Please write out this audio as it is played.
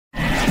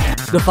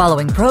The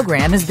following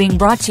program is being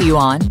brought to you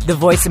on the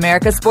Voice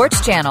America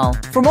Sports Channel.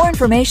 For more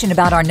information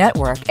about our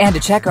network and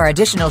to check our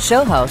additional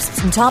show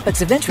hosts and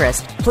topics of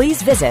interest,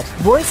 please visit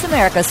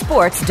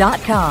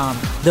voiceamericasports.com.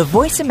 The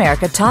Voice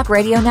America Talk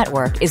Radio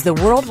Network is the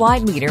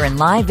worldwide leader in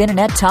live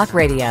Internet talk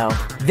radio.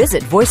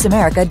 Visit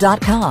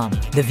voiceamerica.com.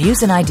 The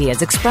views and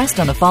ideas expressed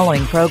on the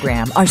following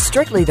program are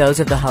strictly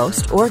those of the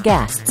host or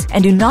guests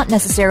and do not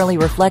necessarily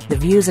reflect the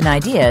views and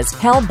ideas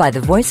held by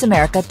the Voice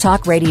America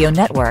Talk Radio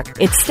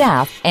Network, its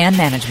staff, and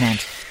management.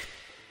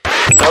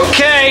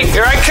 Okay,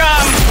 here I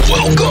come.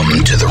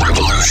 Welcome to the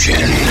revolution.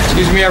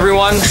 Excuse me,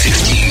 everyone.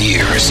 15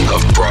 years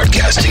of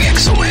broadcasting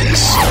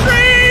excellence.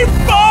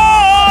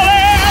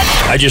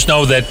 I just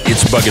know that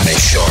it's bugging me.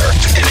 Sharp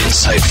and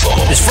insightful.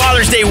 It's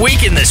Father's Day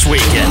weekend this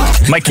weekend.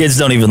 My kids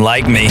don't even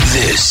like me.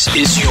 This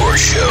is your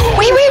show.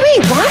 Wait,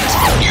 what?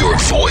 Your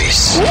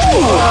voice. Ooh,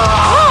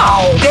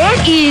 wow,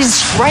 that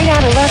is right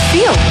out of left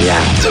field.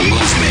 Yeah. The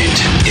movement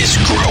is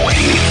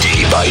growing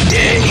day by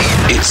day.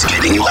 It's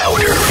getting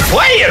louder.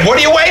 Play it! What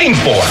are you waiting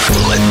for?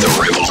 Let the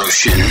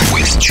revolution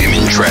with Jim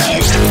and Trav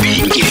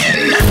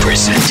begin.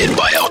 Presented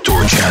by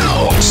Outdoor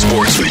Channel,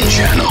 Sportsman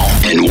Channel,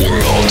 and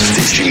World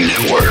Fishing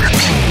Network.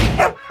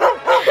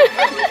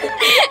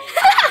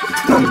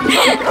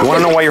 You want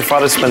to know why your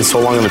father spends so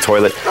long in the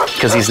toilet?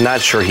 Because he's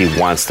not sure he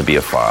wants to be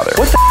a father.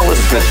 What the hell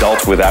is an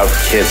adult without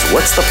kids?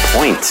 What's the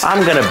point?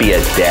 I'm going to be a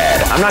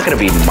dad. I'm not going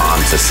to be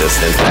mom's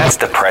assistant. That's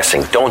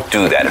depressing. Don't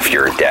do that if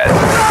you're a dad. No!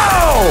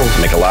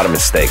 I make a lot of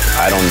mistakes.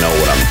 I don't know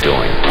what I'm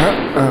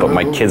doing. But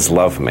my kids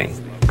love me.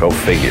 Go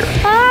figure.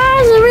 He's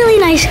a really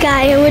nice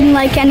guy. I wouldn't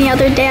like any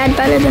other dad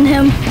better than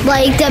him.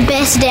 Like the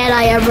best dad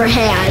I ever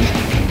had.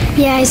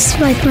 Yeah, he's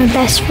like my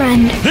best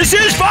friend. This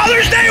is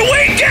Father's Day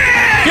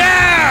weekend!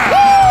 Yeah!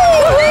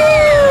 Woo!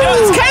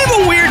 It's kind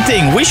of a weird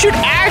thing. We should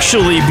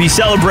actually be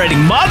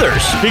celebrating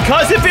mothers,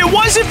 because if it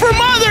wasn't for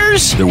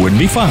mothers, there wouldn't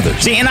be fathers.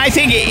 See, and I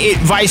think it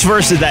vice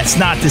versa, that's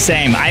not the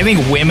same. I think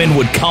women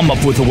would come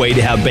up with a way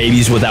to have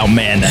babies without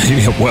men.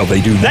 Well,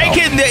 they do now.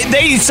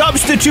 They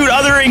substitute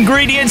other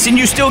ingredients and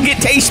you still get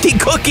tasty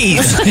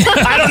cookies.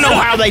 I don't know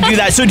how they do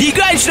that. So do you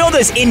guys know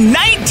this? In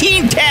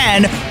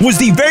 1910 was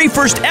the very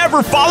first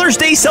ever Father's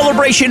Day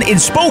celebration in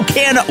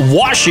Spokane,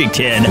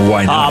 Washington.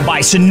 Why not?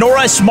 By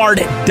Sonora Smart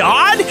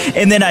Dodd.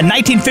 And then in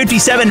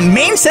 1957,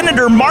 Maine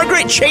Senator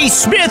Margaret Chase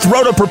Smith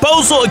wrote a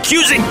proposal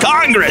accusing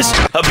Congress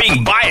of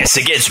being biased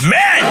against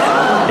men.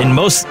 And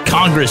most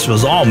Congress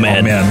was all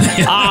men.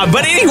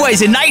 But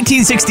anyways, in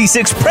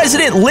 1966,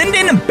 President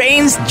Lyndon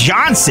Baines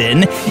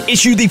Johnson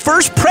issued the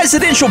first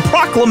presidential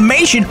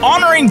proclamation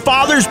honoring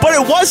fathers, but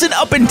it wasn't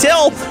up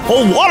until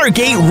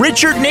Watergate,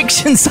 Richard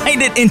Nixon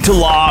signed it into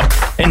law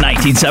in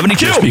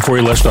 1972. Just before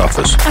he left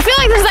office. I feel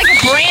like this is like a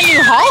brand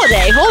new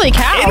holiday. Holy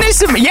cow. Isn't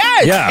this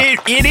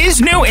it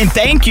is new, and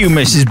thank you,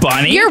 Mrs.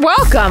 Bunny. You're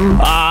welcome.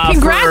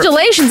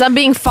 Congratulations on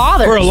being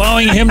father. For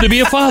allowing him to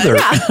be a father.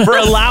 For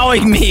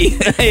allowing me,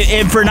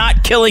 and for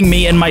not killing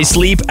me in my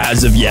sleep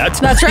as of yet.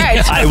 That's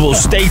right. I will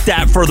state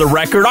that for the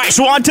record. All right,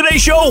 so on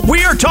today's show,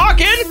 we're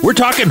talking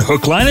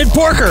hook, line, and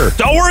porker.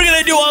 So we're going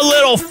to do a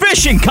little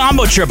fishing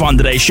combo trip on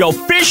today's show.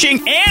 Fishing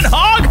and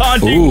hog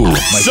hunting. Ooh,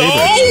 my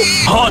favorite.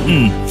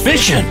 Hunting,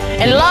 fishing,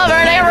 and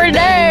loving every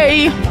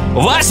day.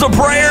 Well, that's the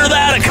prayer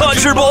that a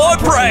country boy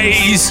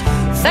prays.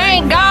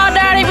 Thank God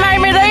Daddy made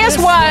me this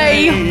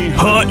way.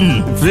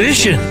 Hunting,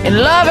 fishing, and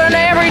loving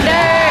every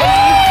day.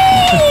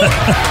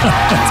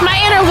 It's my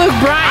inner Luke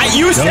Bryan.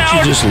 You Don't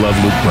sound you just love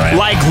Luke Bryan?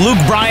 like Luke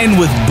Bryan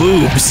with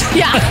boobs.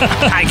 Yeah.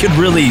 I could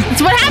really...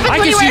 It's what happens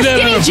when you wear that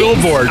on a skinny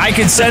jeans. billboard. I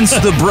can sense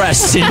the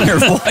breasts in your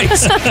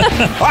voice.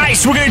 All right,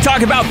 so we're going to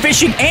talk about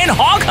fishing and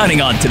hog hunting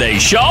on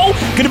today's show.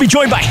 Going to be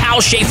joined by Hal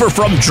Schaefer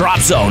from Drop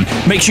Zone.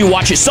 Make sure you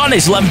watch it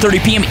Sundays,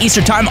 11:30 p.m.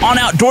 Eastern Time on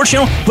Outdoor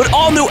Channel. But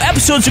all new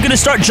episodes are going to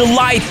start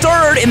July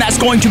 3rd, and that's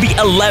going to be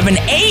 11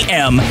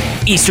 a.m.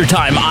 Eastern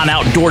Time on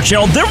Outdoor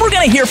Channel. Then we're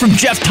going to hear from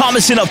Jeff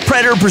Thomason of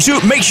Predator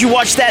Pursuit. Make sure you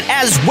watch that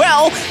as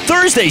well.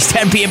 Thursdays,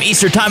 10 p.m.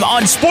 Eastern Time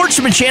on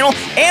Sportsman Channel.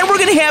 And we're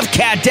going to have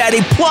Cat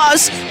Daddy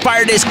plus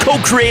Fire Disc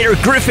co-creator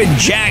Griffin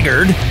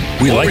Jaggard.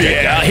 We like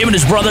that. Him and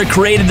his brother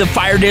created the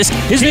Fire Disc.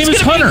 His name is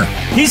Hunter.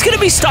 He's going to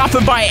be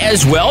stopping by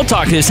as well,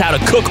 talking to us how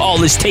to cook all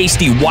this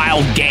tasty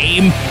wild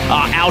game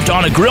out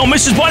on a grill.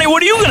 Mrs. Bunny,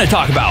 what are you going to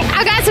talk about?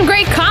 I got some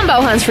great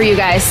combo hunts for you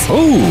guys. Ooh.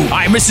 All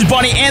right, Mrs.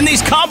 Bunny, and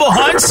these combo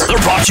hunts are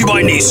brought to you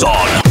by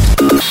Nissan.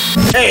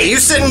 Hey, you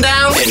sitting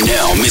down? And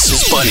now,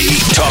 Mrs. Bunny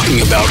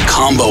talking about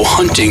combo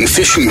hunting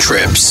fishing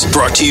trips.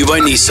 Brought to you by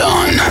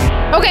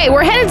Nissan. Okay,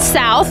 we're headed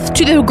south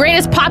to the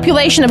greatest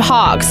population of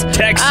hogs.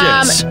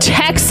 Texas.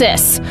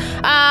 Texas.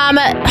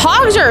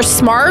 Hogs are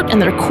smart,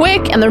 and they're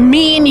quick, and they're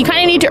mean. You kind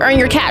of need to earn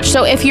your catch.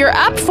 So if you're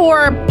up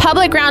for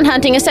public ground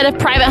hunting instead of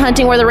private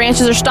hunting where the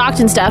ranches are stocked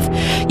and stuff,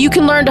 you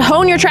can learn to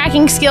hone your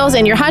tracking skills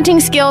and your hunting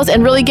skills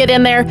and really get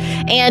in there.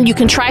 And you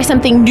can try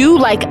something new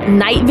like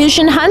night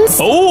vision hunts.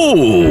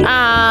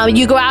 Oh. You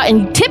You go out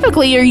and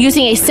typically you're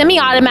using a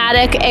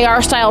semi-automatic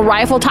AR-style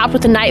rifle topped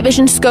with a night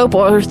vision scope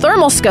or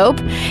thermal scope.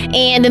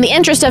 And in the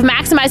interest of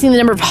maximizing the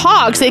number of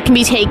hogs that can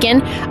be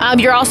taken,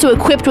 you're also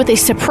equipped with a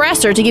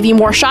suppressor to give you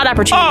more shot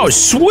opportunities. Oh,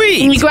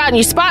 sweet! And you go out and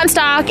you spot and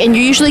stock, and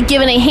you're usually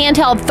given a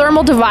handheld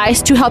thermal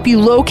device to help you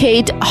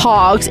locate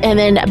hogs and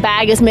then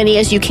bag as many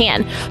as you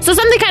can. So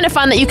something kind of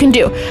fun that you can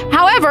do.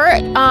 However,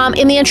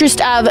 in the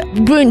interest of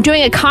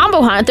doing a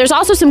combo hunt, there's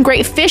also some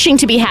great fishing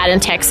to be had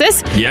in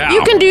Texas. Yeah.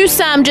 You can do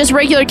some just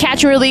regular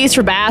catch and release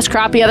for bass,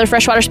 crappie, other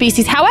freshwater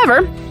species.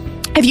 However,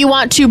 if you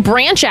want to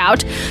branch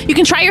out, you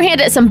can try your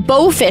hand at some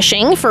bow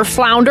fishing for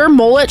flounder,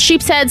 mullet,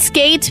 sheep's head,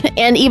 skate,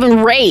 and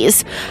even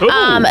rays.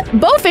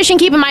 Bow fishing,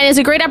 keep in mind, is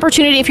a great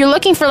opportunity if you're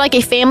looking for like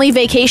a family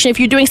vacation, if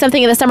you're doing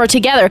something in the summer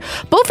together.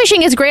 Bow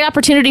fishing is a great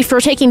opportunity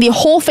for taking the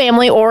whole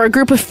family or a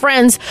group of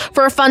friends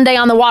for a fun day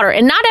on the water.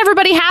 And not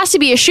everybody has to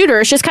be a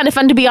shooter. It's just kind of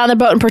fun to be on the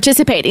boat and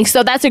participating.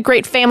 So that's a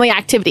great family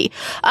activity.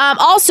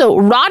 Also,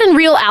 rod and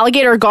reel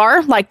alligator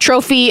gar, like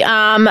trophy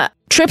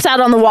trips out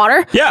on the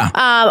water. Yeah.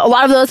 A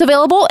lot of those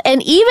available.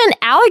 And even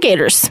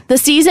alligators. The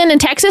season in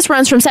Texas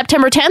runs from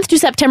September 10th to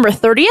September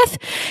 30th.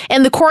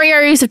 And the core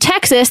areas of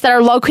Texas that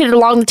are located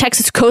along the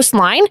Texas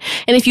coastline.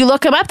 And if you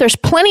look them up, there's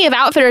plenty of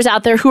outfitters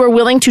out there who are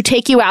willing to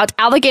take you out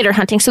alligator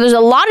hunting. So there's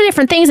a lot of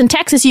different things in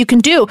Texas you can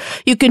do.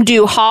 You can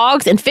do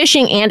hogs and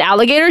fishing and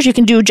alligators. You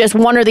can do just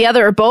one or the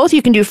other or both.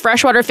 You can do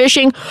freshwater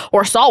fishing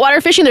or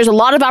saltwater fishing. There's a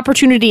lot of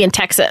opportunity in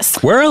Texas.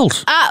 Where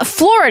else?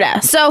 Florida.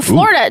 So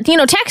Florida,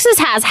 Texas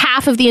has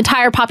half of the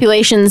entire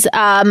population's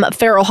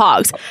feral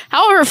hogs.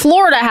 However,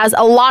 Florida has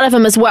a lot of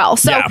them as well.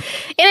 So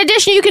in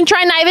addition, you can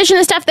try night vision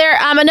and stuff there.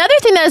 Another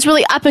thing that is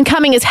really up and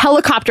coming is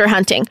helicopter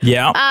hunting.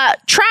 Yeah.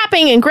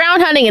 Trapping and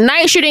ground hunting and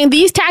night shooting.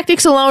 These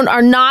tactics alone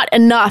are not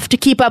enough to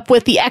keep up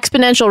with the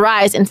exponential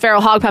rise in feral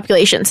hog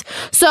populations.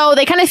 So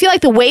they kind of feel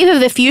like the wave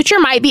of the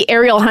future might be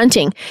aerial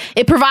hunting.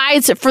 It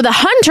provides for the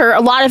hunter a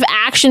lot of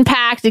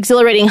action-packed,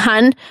 exhilarating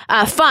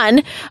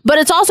fun, but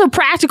it's also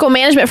practical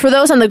management for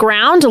those on the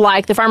ground,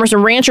 like the farmers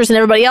and ranchers and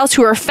everybody else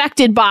who are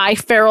affected by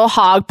feral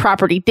hog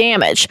property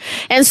damage.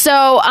 And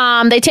so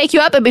they take you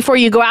up, but before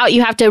you go out,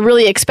 you have to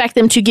really expect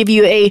them to give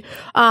you a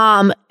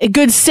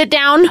good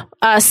sit-down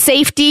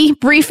safety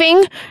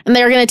briefing, and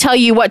they're going to tell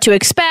you what to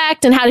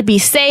expect and how to be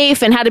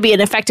safe and how to be an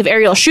effective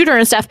aerial shooter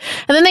and stuff.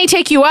 And then they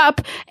take you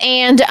up,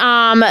 and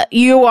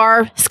you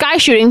are sky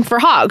shooting for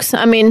hogs.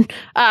 I mean,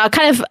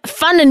 kind of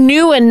fun and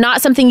new and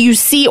not something you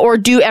see or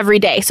do every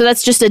day. So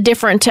that's just a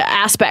different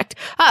aspect.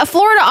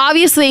 Florida,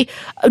 obviously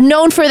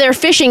known for their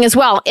fishing as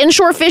well.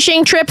 Inshore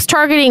fishing trips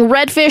targeting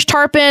redfish,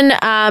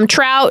 tarpon,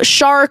 trout,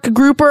 shark,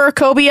 grouper,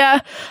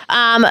 cobia.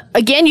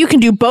 Again, you can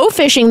do bow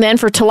fishing then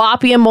for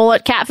tilapia,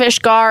 mullet, catfish,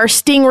 gar,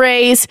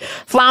 stingrays,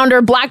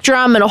 flounder, black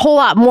drum, and a whole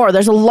lot more.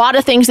 There's a lot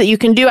of things that you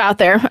can do out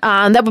there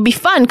that would be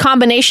fun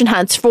combination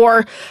hunts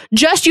for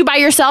just you by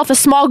yourself, a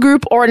small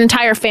group, or an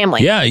entire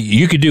family. Yeah,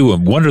 you could do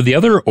one or the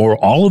other or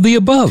all of the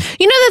above.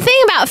 The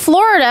thing about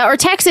Florida or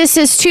Texas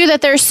is too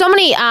that there's so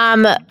many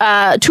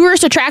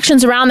tourist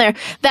attractions around there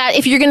that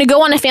if you're going to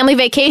go on a family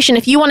vacation,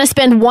 if you want to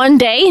spend one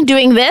day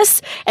doing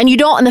this and you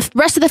don't, and the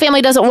rest of the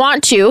family doesn't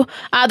want to,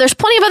 there's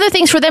plenty of other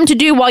things for them to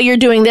do while you're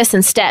doing this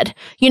instead,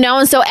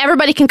 and so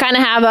everybody can kind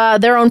of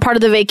have their own part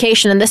of the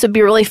vacation, and this would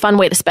be a really fun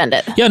way to spend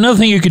it. Yeah, another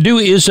thing you could do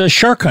is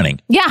shark hunting.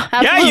 Yeah,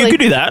 absolutely. Yeah, you could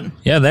do that.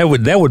 Yeah,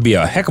 that would be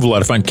a heck of a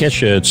lot of fun.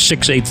 Catch a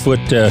 6-8 foot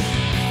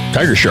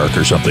tiger shark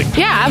or something.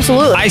 Yeah,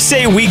 absolutely. I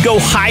say we go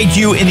hide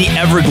you in the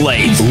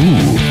Everglades.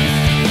 Ooh.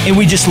 And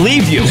we just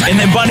leave you, and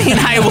then Bunny and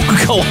I will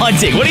go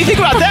hunting. What do you think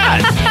about that?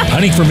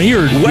 Hunting for me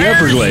or the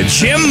Everglades?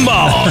 Jimbo?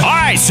 All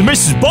right, so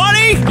Mrs.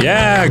 Bunny.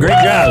 Yeah, great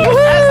job.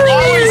 As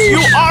always,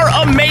 you are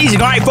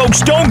amazing. All right, folks,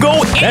 don't go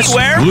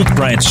anywhere. That's Luke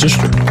Bryant's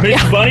sister.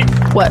 Mrs. Bunny.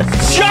 What?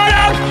 Shut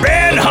up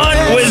and hunt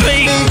with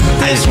me.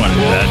 I just want to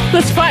do that.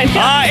 That's fine.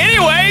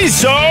 Anyway,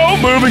 so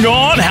moving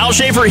on. Hal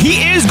Schaefer,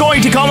 he is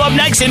going to come up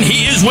next, and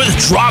he is with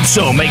Drop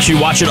Zone. Make sure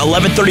you watch it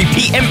 11:30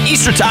 p.m.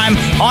 Eastern Time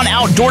on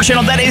Outdoor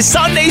Channel. That is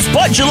Sundays,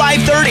 but July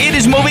 3rd, it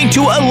is moving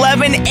to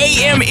 11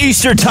 a.m.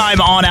 Eastern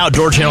Time on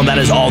Outdoor Channel. That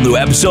is all new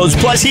episodes.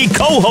 Plus, he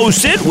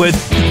co-hosted with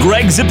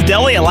Greg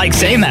Zipadelli. I like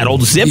saying that,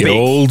 old Zippy. The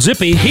old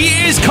Zippy.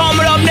 He is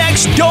coming up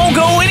next. Don't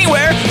go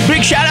anywhere.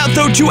 Big shout out,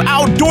 though, to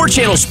Outdoor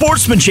Channel,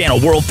 Sportsman Channel,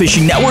 World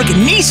Fishing Network,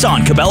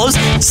 Nissan Cabela's,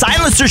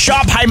 Silencer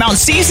Shop, High Mountain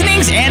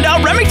Seasonings, and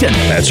Remington.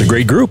 That's a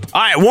great group.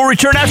 All right, we'll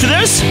return after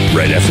this.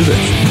 Right after this.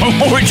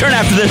 We'll return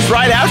after this,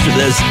 right after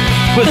this,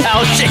 with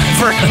Hal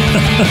Schaefer.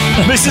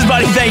 Mrs.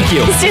 Buddy, thank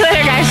you. See you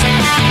later, guys.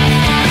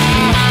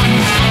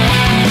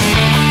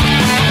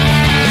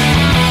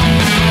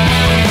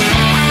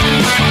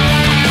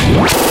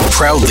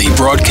 Proudly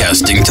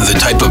broadcasting to the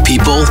type of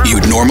people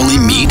you'd normally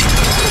meet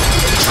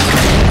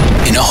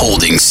in a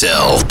holding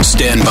cell.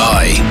 Stand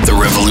by. The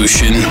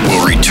revolution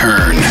will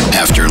return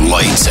after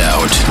lights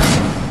out.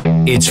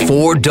 It's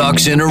 4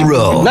 ducks in a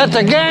row. Let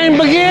the game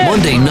begin.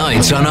 Monday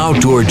nights on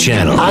Outdoor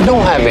Channel. I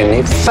don't have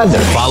any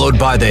feathers. Followed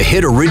by the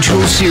hit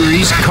original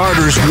series,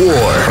 Carter's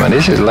War. Man,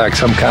 this is like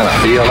some kind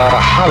of deal out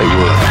of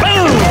Hollywood.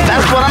 Boom!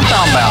 That's what I'm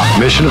talking about.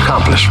 Mission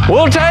accomplished.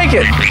 We'll take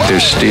it.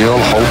 There's still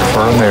hope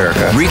for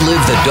America.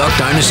 Relive the Duck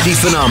Dynasty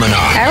phenomenon.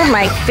 That'll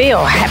make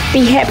Phil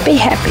happy, happy,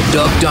 happy.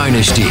 Duck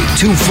Dynasty,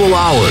 2 full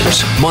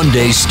hours.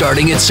 Mondays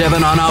starting at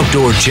 7 on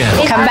Outdoor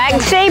Channel. Come back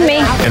and see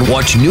me. And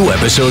watch new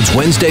episodes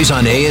Wednesdays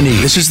on A&E.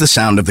 This is the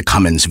sound of the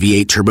Cummins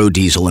V8 turbo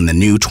diesel in the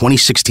new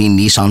 2016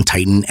 Nissan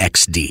Titan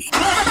XD.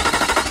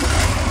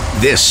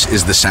 This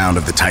is the sound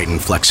of the Titan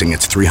flexing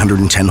its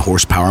 310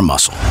 horsepower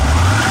muscle.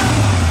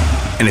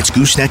 And its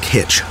gooseneck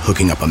hitch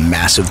hooking up a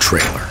massive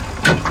trailer.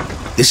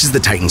 This is the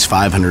Titan's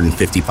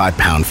 555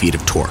 pound-feet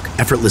of torque,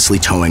 effortlessly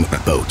towing a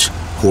boat,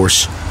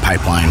 horse,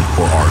 pipeline,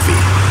 or RV.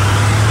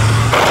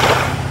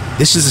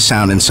 This is the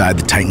sound inside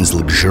the Titan's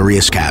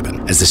luxurious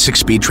cabin as the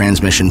 6-speed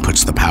transmission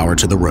puts the power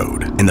to the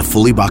road and the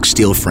fully boxed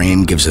steel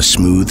frame gives a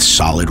smooth,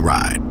 solid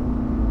ride.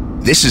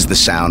 This is the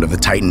sound of the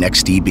Titan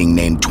XD being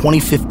named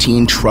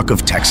 2015 Truck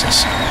of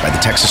Texas by the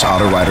Texas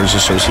Auto Writers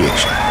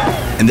Association.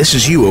 And this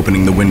is you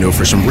opening the window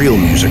for some real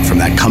music from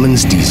that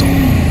Cummins diesel.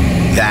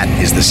 That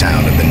is the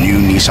sound of the new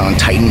Nissan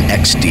Titan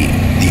XD,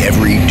 the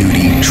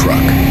every-duty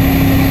truck.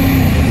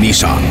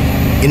 Nissan,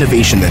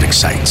 innovation that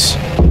excites.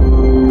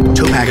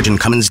 Tow package and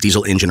Cummins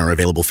diesel engine are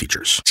available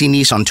features. See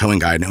Nissan Towing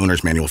Guide and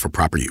Owner's Manual for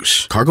proper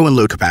use. Cargo and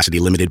load capacity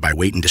limited by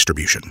weight and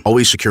distribution.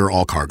 Always secure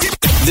all cargo.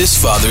 This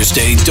Father's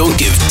Day, don't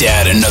give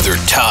Dad another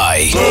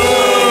tie.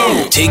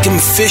 Take him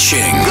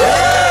fishing.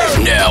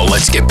 Now,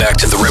 let's get back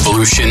to the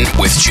revolution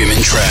with Jim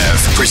and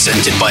Trav.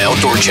 Presented by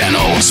Outdoor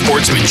Channel,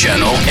 Sportsman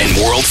Channel, and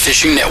World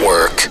Fishing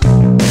Network.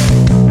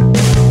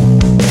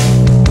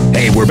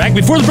 Hey, we're back.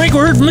 Before the break, we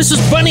heard from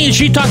Mrs. Bunny, and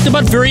she talked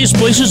about various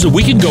places that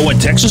we can go in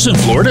Texas and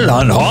Florida to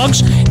hunt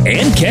hogs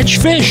and catch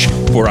fish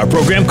for our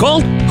program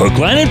called Hook,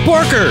 Line, and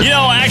Porker. You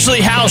know,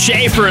 actually, Hal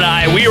Schaefer and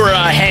I, we were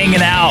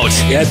hanging out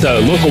at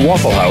the local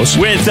Waffle House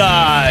with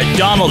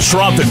Donald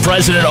Trump and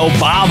President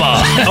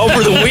Obama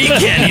over the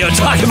weekend. You know,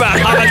 talk about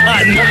hog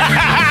hunting.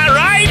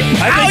 Right?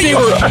 I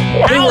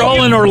think they were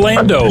all in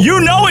Orlando.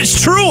 You know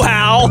it's true,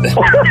 Hal.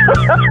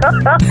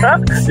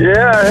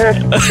 Yeah,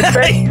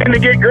 it's to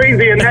get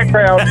greasy in that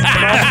crowd.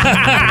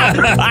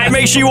 All right,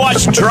 make sure you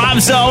watch Drop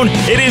Zone.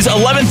 It is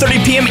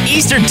 11:30 p.m.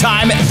 Eastern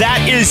Time.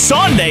 That is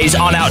Sundays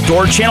on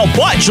Outdoor Channel.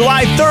 But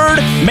July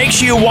 3rd, make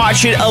sure you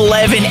watch it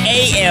 11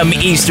 a.m.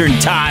 Eastern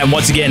Time.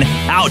 Once again,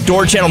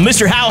 Outdoor Channel.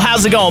 Mr. Hal,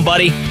 how's it going,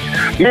 buddy?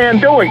 Man,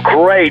 doing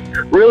great.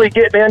 Really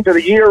getting into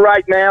the year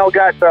right now.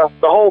 Got the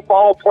whole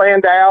fall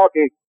planned out.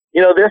 And,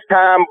 you know, this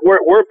time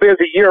we're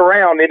busy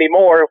year-round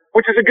anymore,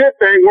 which is a good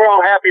thing. We're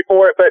all happy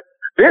for it. But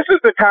this is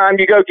the time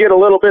you go get a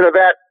little bit of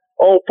that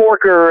old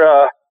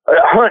porker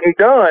hunting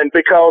done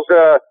because,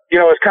 you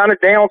know, it's kind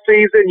of down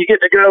season. You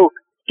get to go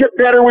get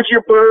better with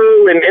your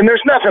bow, and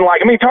there's nothing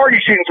like, I mean,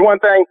 target shooting's one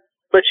thing,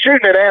 but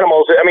shooting at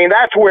animals, I mean,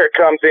 that's where it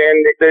comes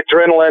in, the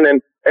adrenaline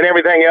and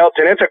everything else,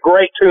 and it's a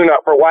great tune-up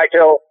for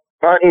whitetail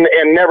hunting,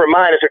 and never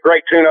mind, it's a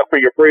great tune-up for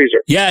your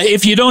freezer. Yeah,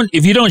 if you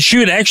don't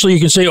shoot, actually, you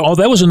can say, oh,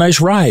 that was a nice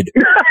ride.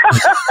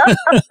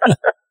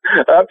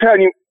 I'm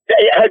telling you,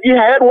 have you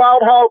had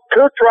wild hog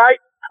cooked right?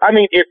 I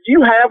mean, if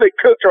you have it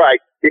cooked right,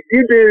 if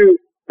you do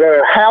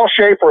the Hal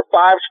Schaefer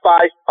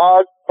 5-spice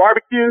hog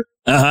barbecue,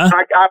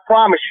 I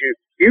promise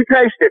you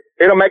taste it,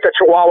 it'll make a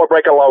chihuahua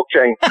break a log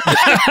chain.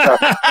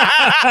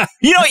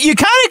 You know, you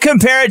kind of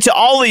compare it to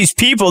all these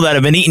people that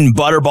have been eating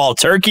butterball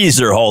turkeys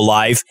their whole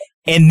life,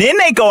 and then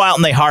they go out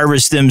and they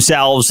harvest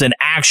themselves an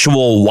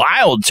actual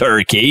wild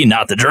turkey,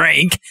 not the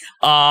drink.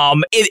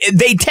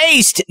 They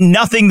taste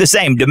nothing the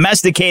same.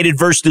 Domesticated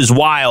versus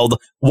wild.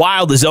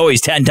 Wild is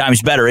always 10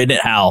 times better, isn't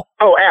it, Hal?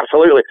 Oh,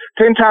 absolutely.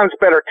 10 times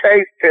better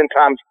taste, 10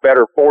 times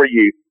better for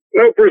you.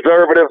 No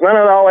preservatives, none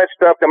of all that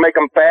stuff to make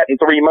them fat in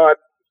 3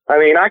 months. I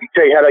mean, I can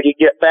tell you how to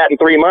get fat in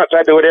 3 months.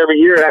 I do it every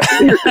year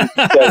after year.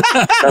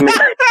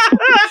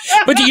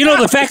 But you know,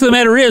 the fact of the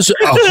matter is,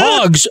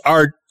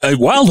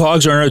 wild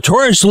hogs are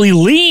notoriously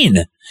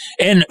lean,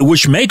 and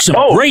which makes them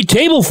great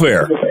table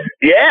fare.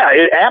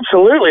 Yeah,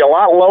 absolutely. A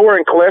lot lower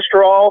in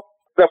cholesterol.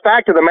 The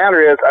fact of the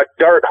matter is, a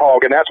dirt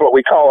hog, and that's what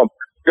we call them,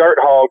 dirt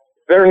hogs.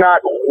 They're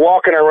not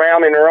walking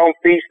around in their own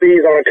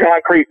feces on a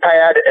concrete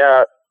pad.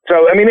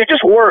 So, I mean, it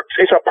just works.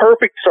 It's a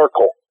perfect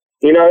circle,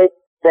 you know,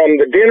 from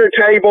the dinner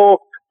table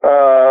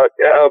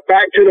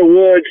back to the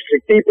woods, to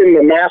keeping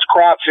the mass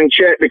crops in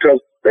check, because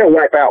they'll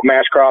wipe out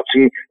mass crops,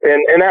 and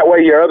that way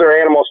your other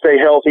animals stay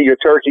healthy, your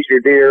turkeys,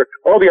 your deer,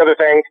 all the other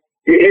things.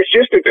 It's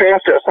just a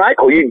constant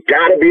cycle. You've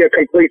got to be a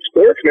complete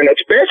sportsman,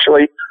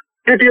 especially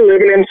if you're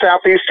living in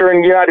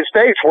southeastern United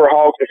States where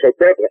hogs are so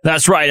prevalent.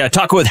 That's right.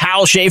 Talking with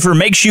Hal Schaefer.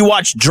 Make sure you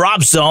watch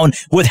Drop Zone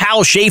with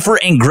Hal Schaefer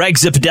and Greg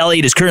Zippadelli.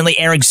 It is currently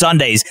airing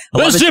Sundays.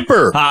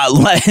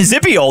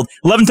 Zippy old.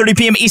 11:30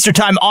 p.m. Eastern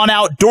Time on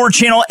Outdoor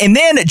Channel. And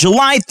then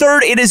July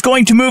 3rd, it is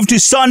going to move to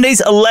Sundays,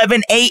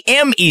 11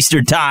 a.m.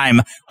 Eastern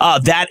Time.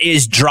 That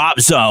is Drop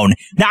Zone.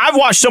 Now, I've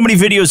watched so many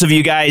videos of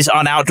you guys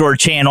on Outdoor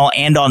Channel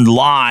and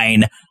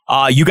online.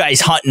 you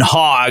guys hunting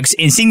hogs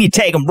and seeing you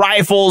take them,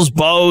 rifles,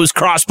 bows,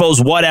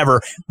 crossbows,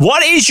 whatever.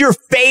 What is your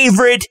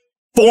favorite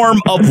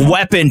form of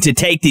weapon to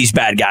take these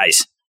bad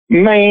guys?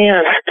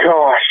 Man,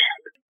 gosh.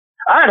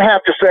 I'd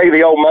have to say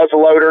the old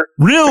muzzleloader.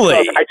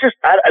 Really?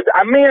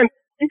 I mean,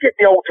 you get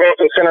the old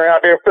Thompson Center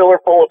out there, fill her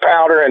full of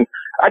powder, and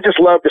I just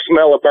love the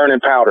smell of burning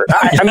powder.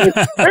 I mean,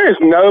 there is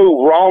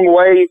no wrong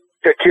way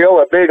to kill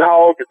a big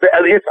hog.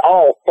 It's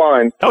all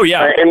fun. Oh,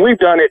 yeah. And we've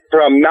done it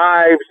from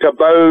knives to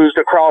bows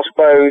to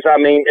crossbows. I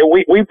mean,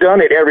 we've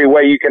done it every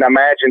way you can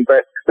imagine,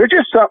 but there's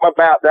just something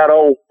about that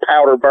old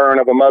powder burn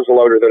of a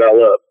muzzleloader that I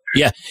love.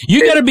 Yeah,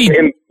 you got to be.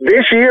 And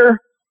this year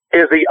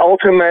is the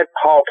ultimate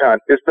hog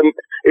hunt. It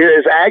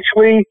is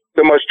actually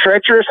the most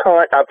treacherous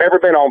hunt I've ever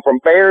been on, from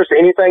bears to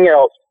anything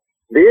else.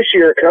 This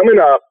year, coming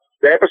up,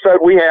 the episode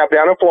we have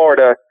down in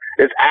Florida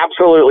is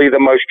absolutely the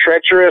most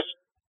treacherous,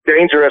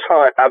 dangerous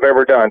hunt I've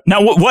ever done.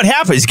 Now, what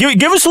happens?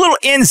 Give us a little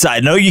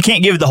insight. No, you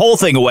can't give the whole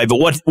thing away, but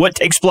what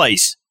takes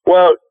place?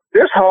 Well,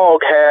 this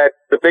hog had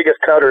the biggest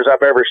cutters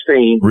I've ever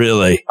seen.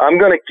 Really? I'm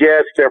going to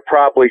guess they're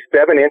probably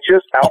 7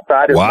 inches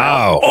outside his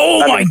mouth.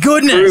 Oh, my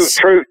goodness.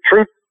 True.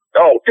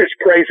 Oh, just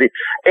crazy.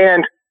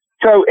 And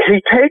so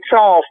he takes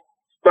off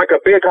like a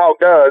big hog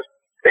does.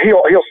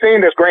 He'll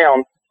stand his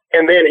ground,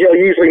 and then he'll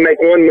usually make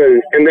one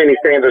move, and then he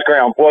stands his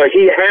ground. Well,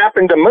 he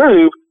happened to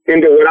move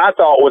into what I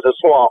thought was a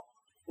swamp.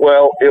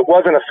 Well, it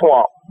wasn't a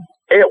swamp.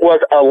 It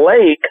was a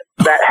lake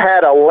that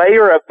had a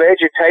layer of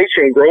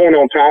vegetation growing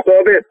on top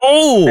of it.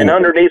 Oh. And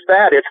underneath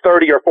that, it's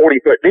 30 or 40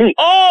 foot deep.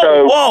 Oh,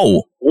 so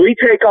whoa. We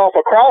take off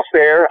across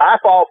there. I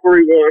fall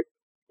through one.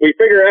 We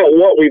figure out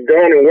what we've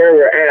done and where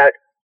we're at.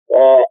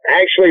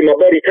 Actually, my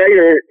buddy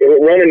Taylor,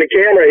 running the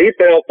camera, he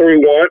fell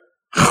through one.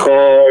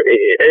 So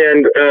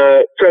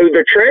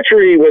the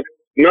treachery was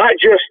not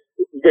just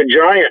the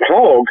giant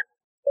hog,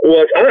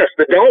 was us.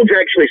 The dogs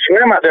actually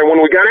swam out there.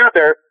 When we got out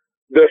there,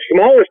 the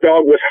smallest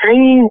dog was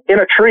hanging in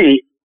a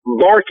tree,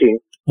 barking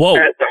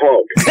at the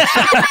hog.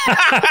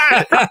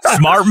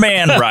 Smart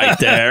man right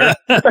there.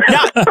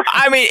 Now,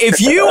 I mean, if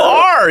you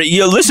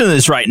listen to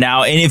this right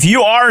now, and if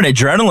you are an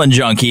adrenaline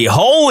junkie,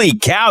 holy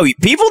cow,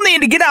 people need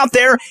to get out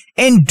there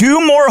and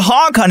do more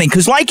hog hunting.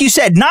 Because like you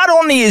said, not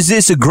only is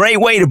this a great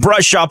way to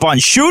brush up on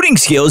shooting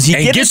skills, you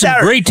get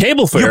some great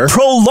table fare. You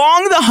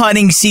prolong the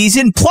hunting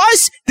season.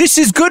 Plus, this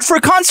is good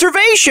for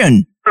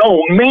conservation.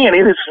 Oh, man,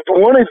 it is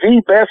one of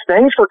the best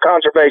things for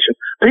conservation.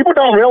 People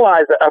don't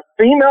realize that a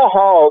female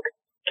hog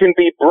can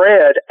be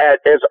bred at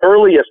as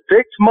early as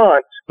 6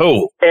 months.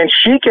 Oh. And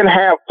she can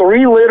have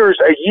 3 litters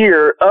a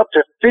year, up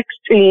to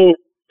 16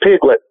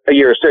 piglets a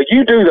year. So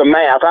you do the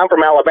math. I'm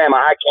from Alabama.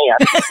 I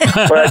can't.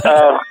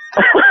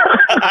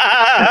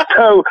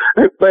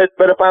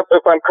 But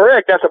if I'm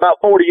correct, that's about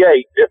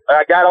 48.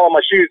 I got all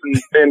my shoes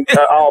and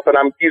off, and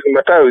I'm using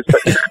my toes.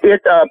 But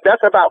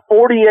that's about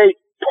 48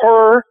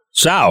 per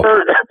sow.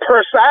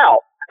 Per sow.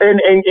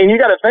 And you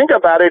got to think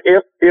about it.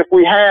 If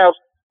we have,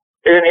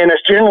 and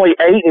it's generally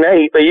 8 and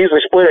 8, they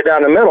usually split it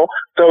down the middle.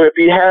 So if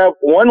you have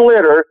one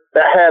litter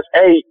that has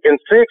 8 in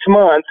 6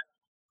 months,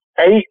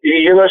 8,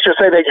 let's just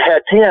say they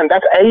had 10,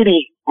 that's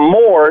 80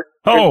 more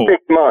in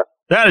 6 months.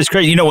 That is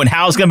crazy. You know, when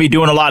Hal's going to be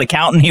doing a lot of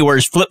counting, he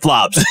wears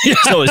flip-flops,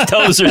 so his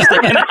toes are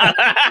sticking out.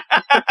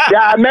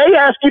 Yeah, I may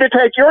ask you to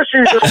take your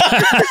shoes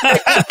off.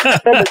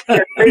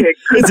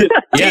 It's a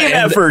team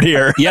effort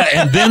here. Yeah,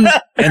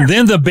 and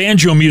then the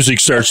banjo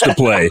music starts to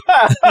play.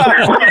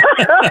 I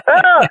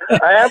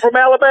am from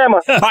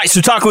Alabama. All right,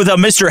 so talk with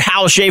Mr.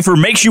 Hal Schaefer.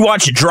 Make sure you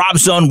watch Drop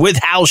Zone with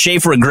Hal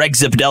Schaefer and Greg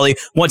Zipadelli.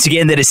 Once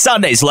again, that is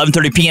Sundays,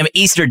 11:30 p.m.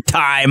 Eastern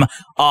Time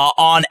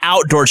on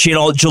Outdoor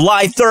Channel.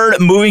 July 3rd,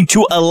 moving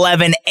to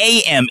 11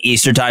 a.m.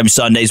 Eastern Time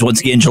Sundays.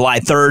 Once again, July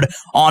 3rd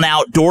on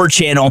Outdoor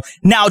Channel.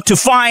 Now, to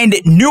find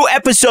new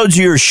episodes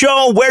of your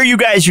show, where you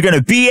guys are going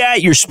to be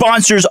at, your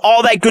sponsors,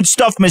 all that good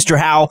stuff, Mr.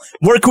 Hal,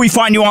 where can we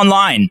find you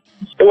online?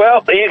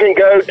 Well, you can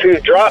go to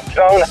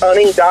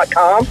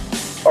dropzonehunting.com,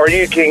 or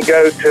you can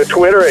go to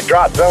Twitter at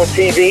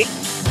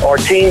DropZoneTV, or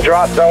Team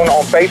Drop Zone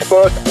on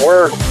Facebook.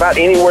 We're about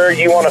anywhere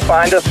you want to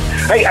find us.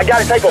 Hey, I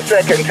got to take a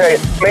second and tell you,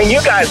 man,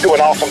 you guys do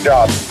an awesome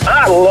job.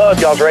 I love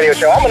y'all's radio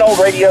show. I'm an old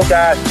radio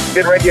guy,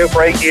 did radio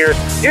for 8 years.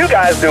 You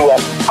guys do an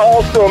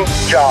awesome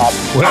job.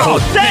 Well,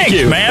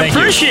 thanks, man.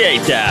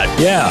 Appreciate that.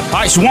 Yeah. All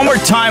right, so one more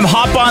time,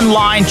 hop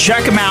online,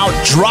 check them out.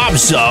 Drop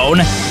Zone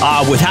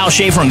with Hal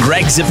Schaefer and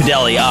Greg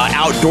Zipadelli,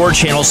 Outdoor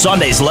Channel,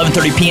 Sundays,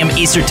 11:30 p.m.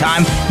 Eastern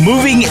Time,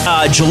 moving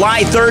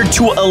July 3rd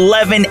to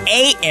 11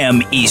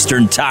 a.m.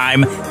 Eastern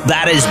Time.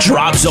 That is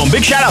Drop Zone.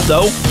 Big shout out,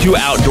 though, to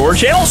Outdoor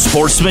Channel,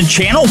 Sportsman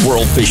Channel,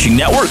 World Fishing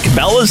Network,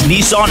 Cabela's,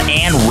 Nissan,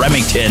 and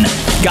Remington.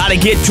 Got to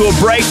get to a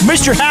break.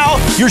 Mr. Hal,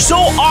 you're so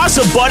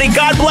awesome, buddy.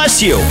 God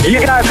bless you. You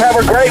guys have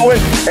a great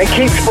one, and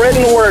keep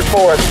spreading the word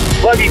for us.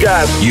 Love you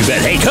guys. You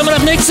bet. Hey, coming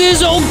up next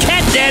is Old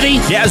Cat Daddy.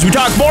 Yeah, as we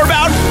talk more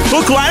about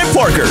Hook, Line, and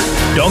Porker.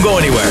 Don't go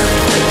anywhere.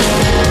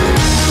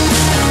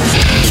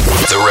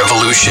 The Revolution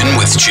Revolution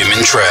with Jim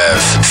and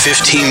Trav.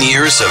 15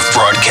 years of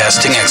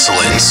broadcasting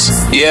excellence.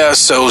 Yeah,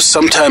 so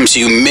sometimes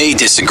you may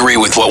disagree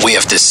with what we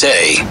have to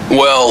say.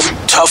 Well,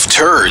 tough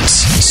turds.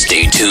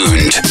 Stay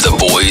tuned. The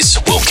boys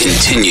will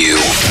continue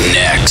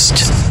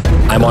next.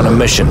 I'm on a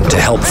mission to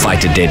help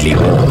fight a deadly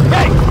war.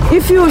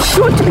 If you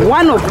shoot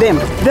one of them,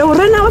 they will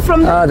run away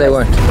from... They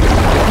won't.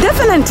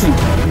 Definitely.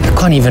 I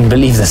can't even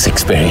believe this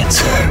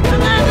experience.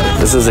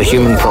 This is a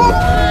human problem.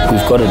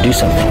 We've got to do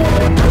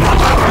something.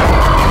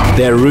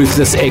 They're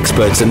ruthless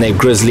experts in their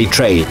grisly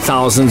trade.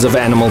 Thousands of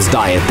animals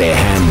die at their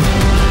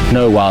hand.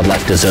 No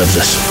wildlife deserves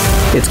this.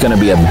 It's going to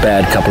be a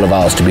bad couple of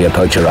hours to be a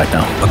poacher right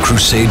now. A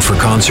crusade for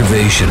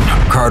conservation.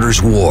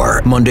 Carter's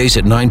War. Mondays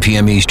at 9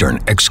 p.m. Eastern.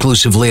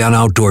 Exclusively on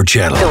Outdoor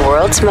Channel. The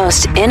world's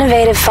most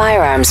innovative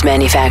firearms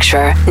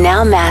manufacturer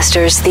now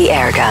masters the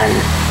air gun.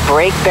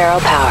 Brake barrel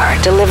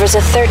power delivers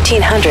a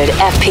 1300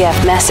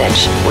 FPF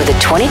message with a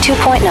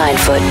 22.9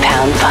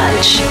 foot-pound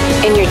punch.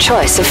 In your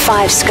choice of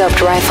 5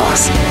 scoped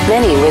rifles,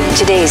 many with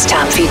today's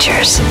top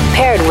features.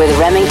 Paired with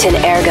Remington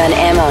airgun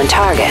ammo and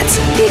targets,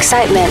 the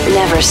excitement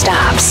never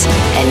stops,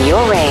 and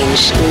your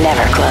range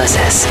never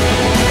closes.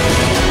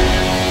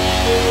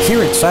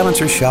 Here at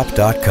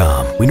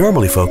SilencerShop.com, we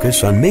normally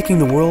focus on making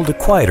the world a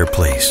quieter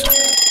place.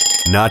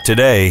 Not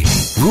today.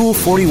 Rule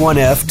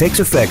 41F takes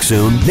effect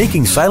soon,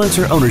 making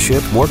silencer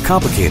ownership more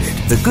complicated.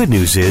 The good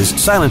news is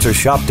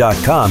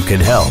SilencerShop.com can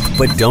help,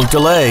 but don't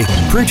delay.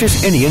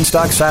 Purchase any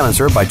in-stock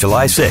silencer by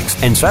July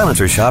 6th, and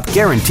Silencer Shop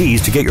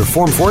guarantees to get your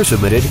Form 4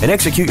 submitted and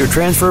execute your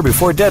transfer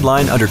before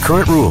deadline under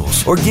current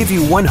rules, or give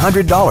you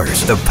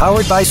 $100. The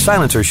Powered by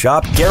Silencer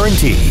Shop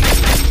guarantee.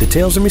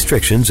 Details and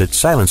restrictions at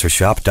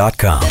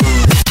SilencerShop.com.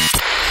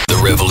 The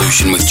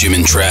Revolution with Jim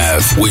and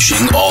Trav,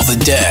 wishing all the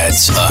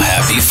dads a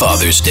happy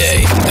Father's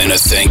Day. And a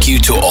thank you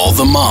to all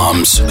the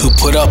moms who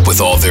put up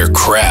with all their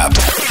crap.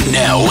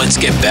 Now let's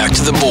get back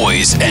to the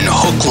boys and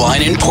Hook,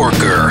 Line, and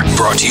Porker.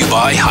 Brought to you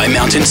by High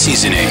Mountain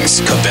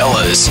Seasonings,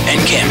 Cabela's,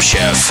 and Camp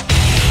Chef.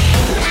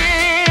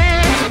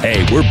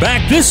 Hey, we're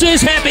back. This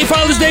is Happy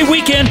Father's Day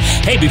weekend.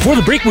 Hey, before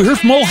the break, we heard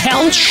from old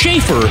Hal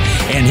Schaefer,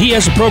 and he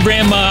has a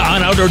program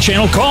on Outdoor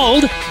Channel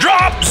called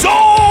Drop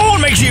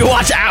Zone. Make sure you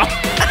watch out.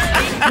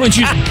 Why don't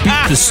you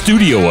beat the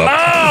studio up?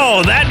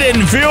 Oh, that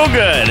didn't feel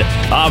good.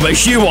 But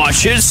she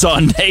watches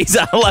Sundays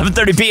at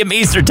 11:30 p.m.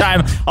 Eastern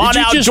Time on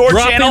Did you Outdoor just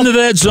drop Channel. into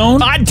that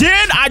zone? I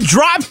did. I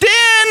dropped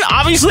in.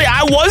 Obviously,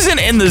 I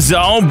wasn't in the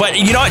zone, but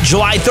you know what?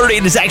 July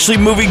 30th is actually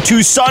moving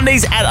to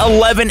Sundays at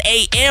 11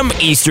 a.m.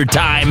 Eastern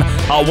Time.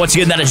 Once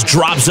again, that is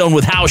Drop Zone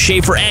with Hal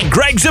Schaefer and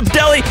Greg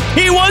Zipdelli.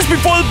 He was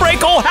before the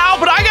break. Oh, Hal,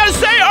 but I gotta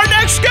say, our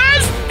next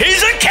guest,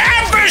 he's a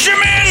cat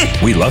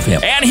fisherman. We love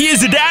him. And he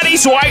is a daddy,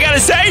 so I gotta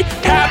say,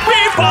 Happy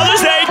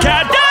Father's Day,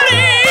 Cat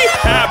Daddy!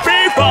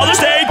 Happy Father's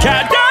Day,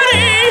 Cat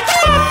Daddy!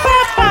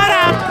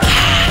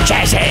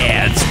 Jazz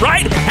hands,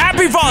 right?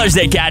 Happy Father's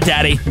Day, Cat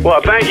Daddy.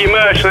 Well, thank you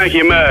much.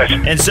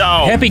 And so,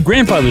 Happy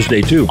Grandfather's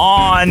Day, too.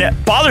 On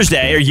Father's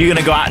Day, are you going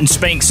to go out and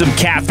spank some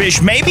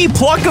catfish? Maybe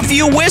pluck a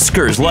few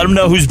whiskers. Let them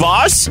know who's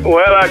boss?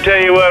 Well, I tell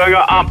you what,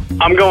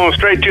 I'm going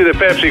straight to the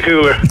Pepsi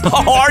cooler.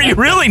 Oh, are you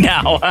really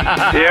now?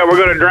 Yeah, we're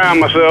going to drown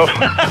myself.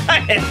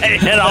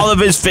 And all of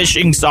his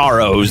fishing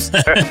sorrows.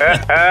 All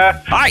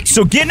right,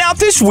 so getting out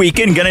this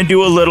weekend, going to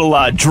do a little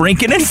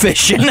drinking and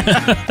fishing.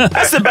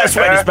 That's the best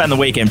way to spend the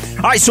weekend.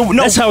 All right, so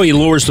That's how he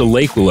lowers the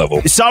lake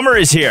level. Summer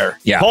is here.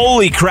 Yeah.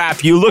 Holy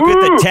crap. You look at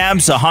the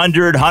temps,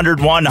 100,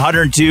 101,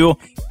 102.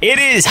 It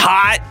is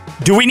hot.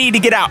 Do we need to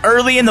get out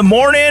early in the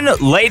morning,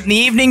 late in the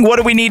evening? What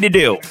do we need to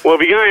do? Well,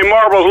 if you got any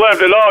marbles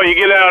left at all, you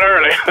get out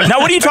early. Now,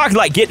 what are you talking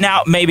like? Getting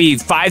out maybe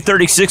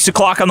 5:30, 6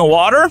 o'clock on the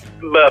water?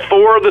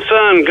 Before the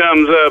sun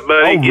comes up,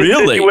 buddy. Oh, Get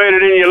really?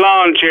 situated in your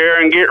lawn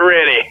chair and get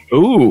ready.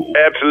 Ooh.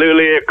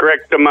 Absolutely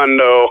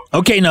correctamundo.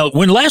 Okay, now,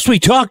 when last we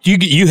talked,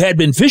 you had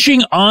been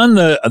fishing on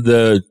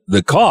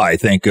the Caw, I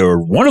think, or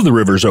one of the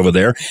rivers over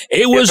there.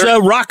 It was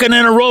rocking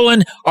and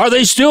a-rolling. Are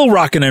they still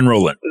rocking and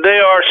rolling? They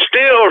are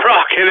still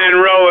rocking and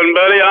rolling,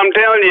 buddy. I'm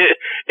telling you,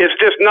 it's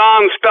just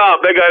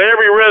nonstop. They got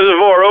every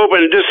reservoir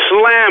open, just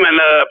slamming.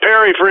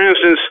 Perry, for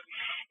instance,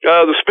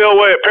 the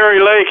spillway at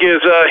Perry Lake is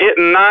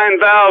hitting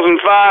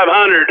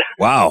 9,500.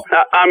 Wow.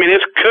 I mean,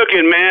 it's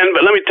cooking, man.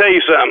 But let me tell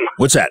you something.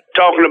 What's that?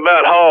 Talking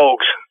about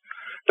hogs.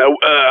 Now,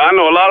 I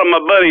know a lot of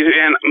my buddies,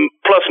 and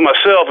plus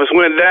myself, has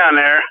went down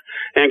there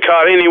and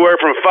caught anywhere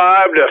from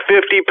 5 to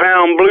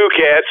 50-pound blue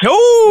cats.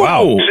 Oh,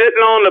 wow.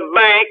 Sitting on the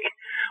bank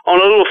on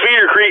a little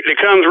feeder creek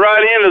that comes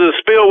right into the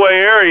spillway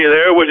area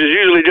there, which is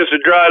usually just a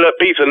dried up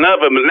piece of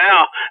nothing. But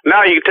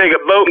now you can take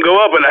a boat and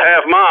go up in a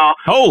half mile.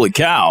 Holy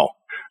cow.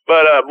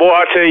 But, boy,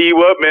 I tell you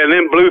what, man,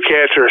 them blue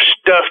cats are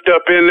stuffed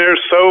up in there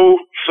so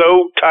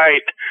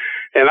tight.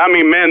 And, I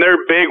mean, man, they're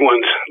big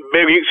ones.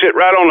 Big, you can sit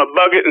right on a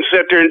bucket and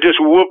sit there and just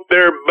whoop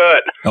their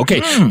butt.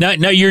 Okay,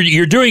 now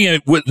you're doing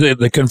it with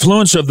the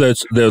confluence of the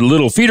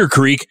little feeder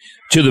creek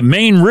to the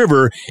main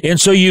river, and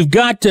so you've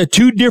got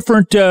two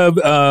different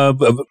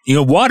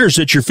waters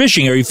that you're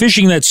fishing. Are you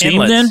fishing that same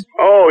Inlets. Then?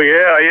 Oh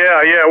yeah.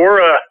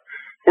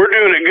 We're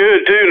doing it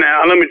good too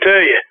now. Let me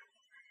tell you.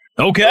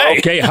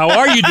 Okay, how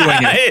are you doing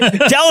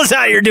it? Tell us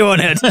how you're doing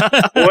it. Well,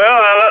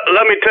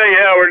 let me tell you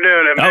how we're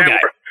doing it, man. Okay,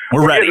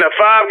 we're ready. Getting a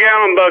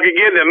 5-gallon bucket,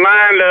 getting it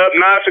lined up,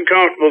 nice and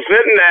comfortable,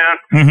 sitting down,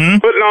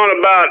 putting on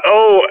about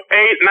 8-9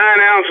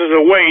 ounces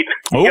of weight.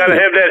 You got to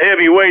have that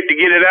heavy weight to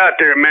get it out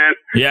there, man.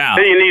 Yeah.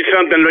 Then you need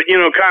something to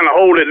kind of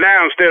hold it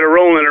down instead of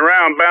rolling it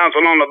around,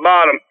 bouncing on the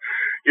bottom.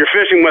 You're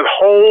fishing with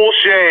whole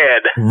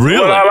shad.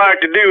 Really? What I like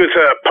to do is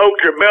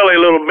poke your belly a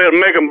little bit,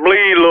 make them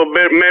bleed a little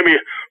bit, maybe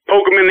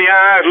poke them in the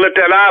eyes, let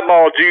that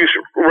eyeball juice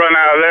run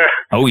out of there.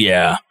 Oh,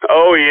 yeah.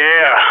 Oh,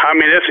 yeah. I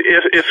mean,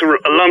 it's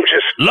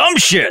lumptious.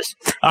 Lumptious.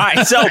 All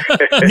right, so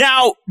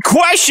now,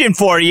 question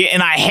for you,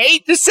 and I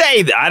hate to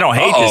say that. I don't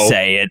hate to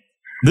say it.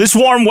 This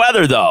warm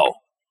weather, though,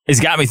 has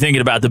got me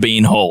thinking about the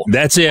bean hole.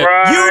 That's it.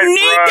 You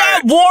need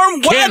that warm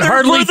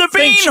weather for the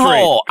bean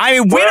hole. I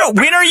mean,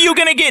 when are you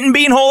going to get in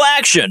bean hole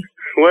action?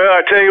 Well,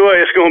 I tell you what,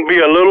 it's going to be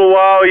a little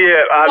while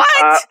yet.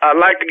 I'd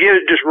like to get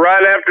it just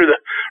right after the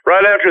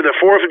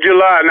 4th of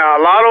July. Now,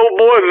 a lot of old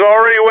boys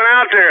already went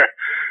out there,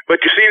 but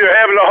you see, they're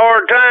having a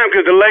hard time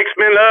because the lake's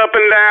been up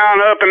and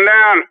down, up and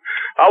down.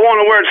 I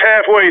want to where it's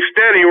halfway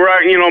steady, where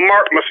I can,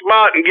 mark my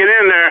spot and get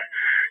in there.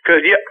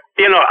 Because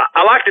I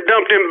like to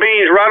dump them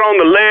beans right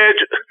on the ledge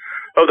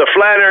of the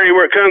flat area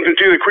where it comes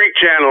into the creek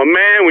channel.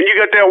 Man, when you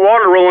got that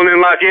water rolling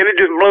in like that, it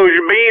just blows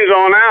your beans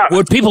on out.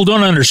 What people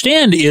don't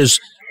understand is,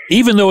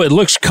 even though it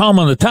looks calm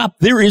on the top,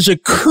 there is a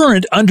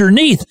current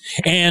underneath,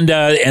 and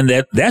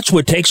that's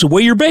what takes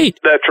away your bait.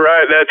 That's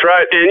right. And,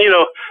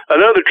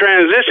 another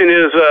transition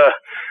is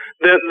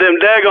them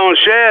daggone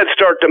shads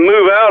start to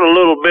move out a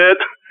little bit,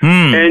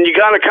 and you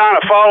got to kind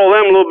of follow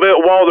them a little bit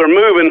while they're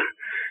moving,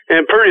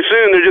 and pretty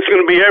soon they're just going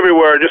to be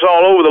everywhere, just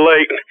all over the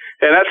lake.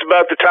 And that's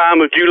about the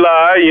time of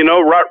July,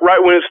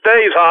 right when it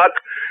stays hot,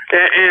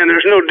 and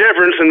there's no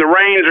difference, and the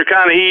rains are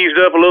kind of eased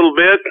up a little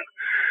bit.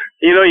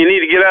 You need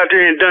to get out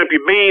there and dump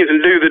your beans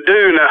and do the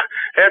do. Now,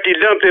 after you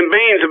dump them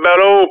beans, about,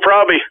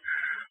 probably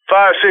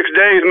 5-6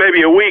 days,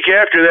 maybe a week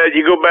after that,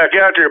 you go back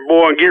out there,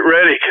 boy, and get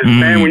ready. Because,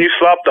 man, when you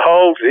slop the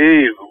hogs,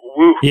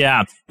 woo.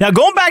 Yeah. Now,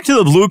 going back to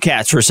the blue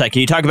cats for a second,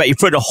 you talk about you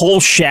put a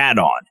whole shad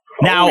on.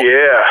 Now,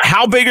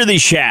 how big are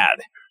these shad?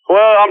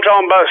 Well, I'm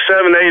talking about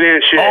 7-8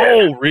 inch shad.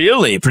 Oh,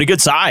 really? Pretty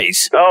good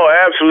size. Oh,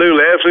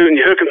 absolutely. And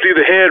you hook them through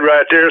the head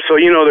right there, so,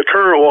 the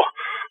current will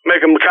make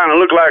them kind of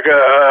look like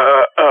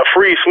a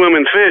free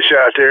swimming fish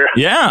out there.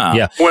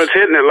 Yeah. When it's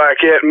hitting it like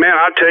that, man,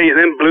 I tell you,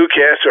 them blue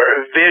cats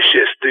are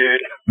vicious, dude.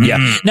 Yeah.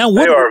 Now,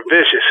 they are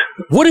vicious.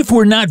 What if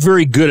we're not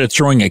very good at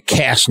throwing a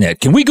cast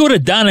net? Can we go to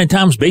Don and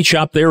Tom's bait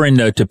shop there in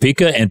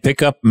Topeka and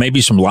pick up maybe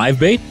some live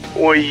bait?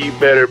 Well, you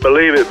better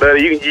believe it,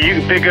 buddy. You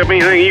can pick up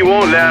anything you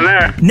want down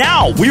there.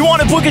 Now, we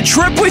want to book a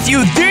trip with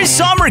you this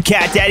summer,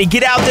 Cat Daddy.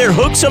 Get out there,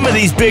 hook some of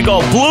these big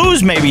old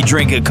blues, maybe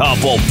drink a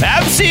couple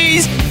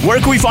Pepsis. Where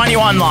can we find you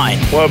online?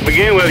 Well, to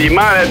begin with, you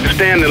might have to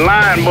stand in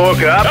line, boy,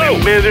 because I've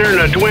been busier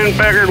than a twin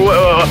pecker.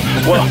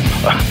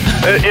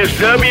 It's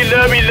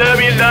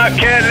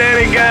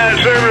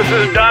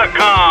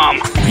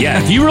www.catdaddyguideservices.com. Yeah,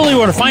 if you really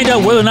want to find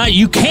out whether or not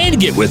you can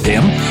get with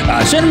him,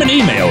 send him an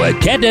email at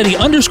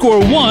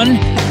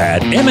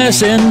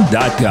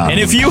catdaddy_1@msn.com. And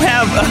if you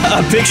have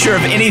a picture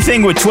of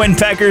anything with twin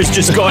peckers,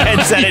 just go ahead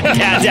and send it to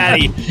Cat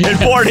Daddy and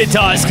forward it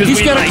to us.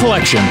 He's got a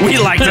collection. We'd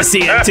like to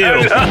see it, too.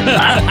 You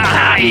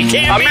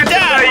can't beat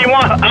that.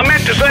 I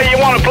meant to say you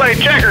want to play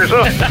checkers.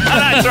 Huh?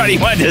 That's what he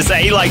wanted to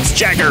say. He likes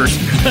checkers.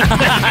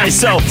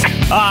 So,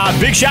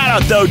 big shout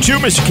out, though, to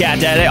Mr.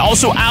 Cat Daddy.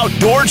 Also,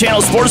 Outdoor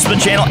Channel, Sportsman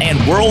Channel,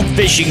 and World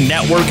Fishing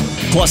Network.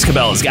 Plus,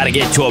 Cabela's got to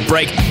get to a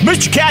break.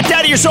 Mr. Cat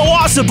Daddy, you're so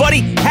awesome,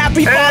 buddy.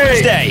 Happy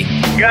Father's Day.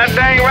 God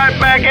dang, right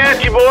back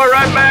at you, boy.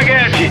 Right back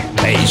at you.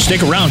 Hey,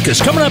 stick around, because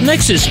coming up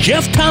next is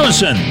Jeff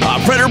Thomason.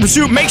 Predator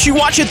Pursuit, make sure you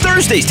watch it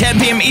Thursdays, 10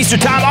 p.m. Eastern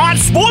Time on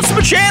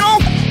Sportsman Channel.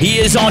 He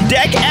is on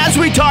deck as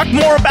we talk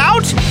more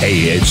about...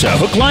 Hey, it's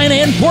Hook, Line,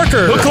 and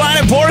Porker. Hook, Line,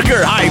 and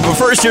Porker. Hi, but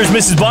first, here's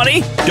Mrs.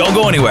 Bunny. Don't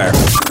go anywhere.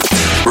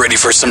 Ready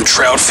for some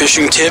trout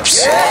fishing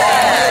tips?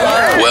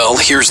 Yeah. Well,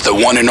 here's the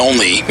one and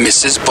only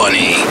Mrs.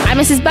 Bunny. I'm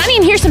Mrs. Bunny,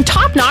 and here's some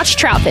top-notch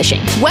trout fishing.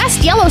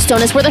 West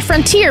Yellowstone is where the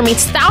frontier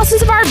meets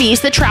thousands of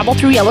RVs that travel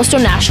through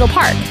Yellowstone National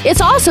Park.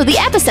 It's also the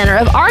epicenter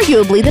of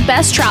arguably the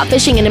best trout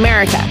fishing in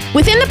America.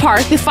 Within the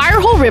park, the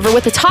Firehole River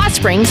with its hot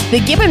springs, the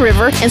Gibbon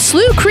River, and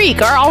Slough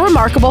Creek are all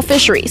remarkable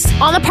fisheries.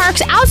 On the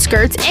park's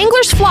outskirts,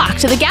 anglers flock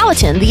to the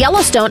Gallatin, the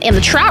Yellowstone, and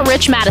the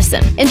trout-rich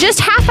Madison. And just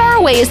half-hour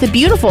away is the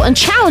beautiful and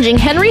challenging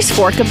Henry's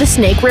Fork of the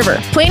Snake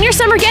River. Plan your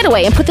summer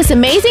getaway and put this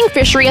amazing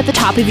fishery at the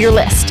top of your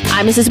list.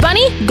 I'm Mrs.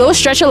 Bunny. Go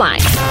stretch a line.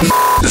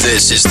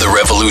 This is The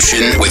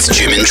Revolution with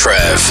Jim and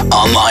Trav.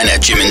 Online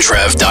at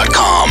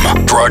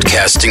jimandtrav.com.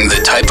 Broadcasting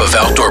the type of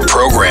outdoor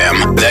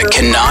program that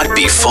cannot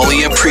be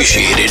fully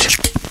appreciated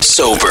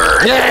sober.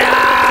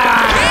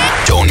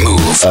 Yeah! Don't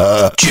move.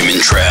 Jim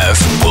and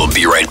Trav will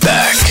be right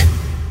back.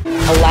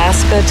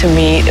 Alaska to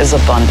me is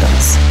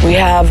abundance. We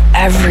have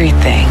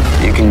everything.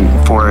 You can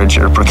forage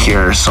or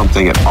procure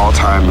something at all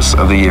times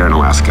of the year in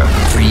Alaska.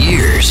 For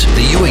years,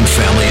 the Ewing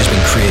family has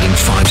been creating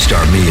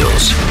five-star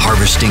meals,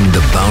 harvesting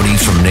the bounty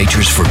from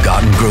nature's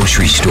forgotten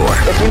grocery store.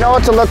 If you know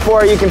what to look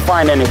for, you can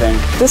find anything.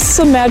 This is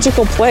a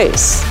magical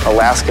place.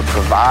 Alaska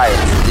provides.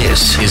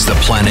 This is the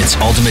planet's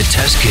ultimate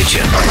test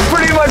kitchen.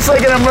 Pretty much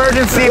like an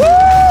emergency.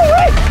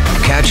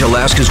 Catch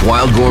Alaska's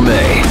Wild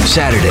Gourmet,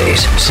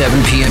 Saturdays,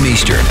 7 p.m.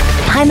 Eastern.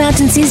 High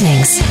Mountain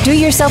Seasonings. Do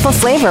yourself a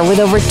flavor with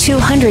over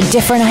 200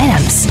 different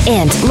items.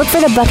 And look for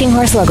the Bucking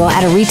Horse logo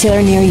at a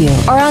retailer near you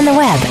or on the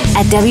web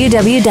at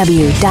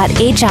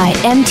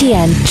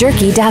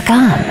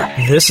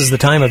www.himtnjerky.com. This is the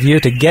time of year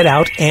to get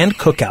out and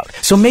cook out.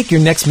 So make your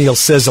next meal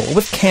sizzle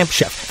with Camp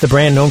Chef, the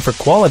brand known for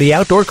quality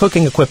outdoor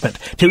cooking equipment.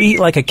 To eat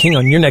like a king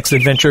on your next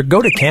adventure,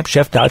 go to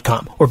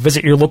campchef.com or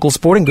visit your local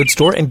sporting goods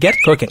store and get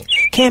cooking.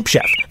 Camp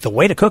Chef, the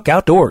way to cook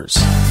outdoors.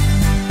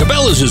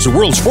 Cabela's is the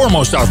world's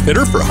foremost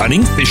outfitter for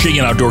hunting, fishing,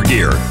 and outdoor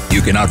gear.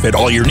 You can outfit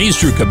all your needs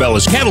through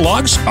Cabela's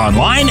catalogs,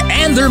 online,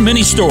 and their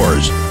mini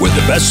stores. With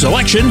the best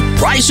selection,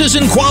 prices,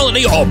 and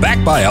quality, all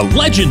backed by a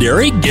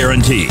legendary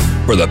guarantee.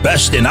 For the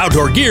best in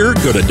outdoor gear,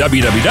 go to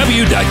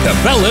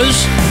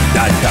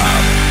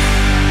www.cabela's.com.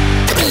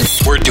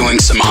 We're doing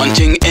some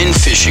hunting and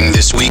fishing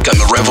this week on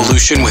The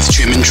Revolution with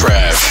Jim and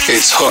Trav.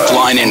 It's Hook,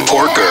 Line, and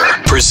Porker,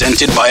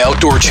 presented by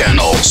Outdoor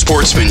Channel,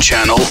 Sportsman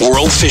Channel,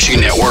 World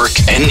Fishing Network,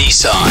 and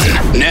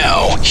Nissan.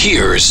 Now,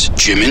 here's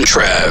Jim and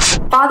Trav.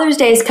 Father's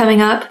Day is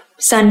coming up.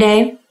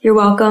 Sunday. You're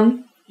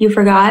welcome. You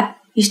forgot.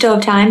 You still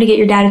have time to get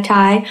your dad a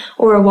tie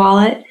or a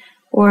wallet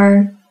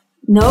or...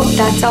 Nope,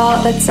 that's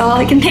all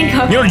I can think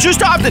of. You know,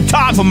 just off the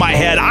top of my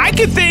head, I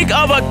can think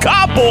of a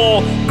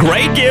couple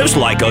great gifts,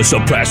 like a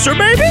suppressor,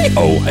 maybe?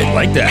 Oh, I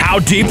like that. How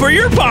deep are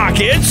your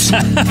pockets?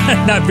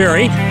 Not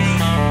very.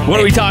 What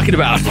are we talking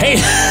about? Hey,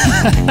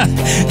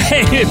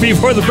 hey!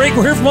 Before the break,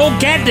 we're here from Old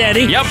Cat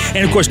Daddy. Yep.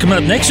 And, of course, coming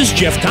up next is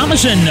Jeff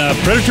Thomas and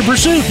Predator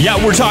Pursuit. Yeah,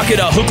 we're talking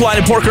Hook, Line,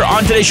 and Porker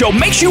on today's show.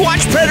 Make sure you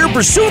watch Predator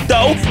Pursuit,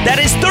 though. That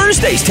is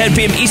Thursdays, 10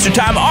 p.m. Eastern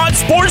Time on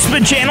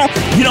Sportsman Channel.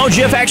 You know,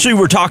 Jeff, actually,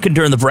 we're talking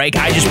during the break.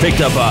 I just picked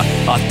up a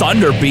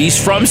Thunder Beast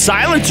from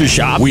Silencer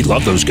Shop. We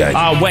love those guys.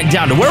 Went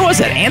down to, where was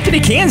that?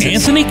 Anthony, Kansas.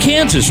 Anthony,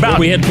 Kansas, where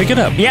we had to pick it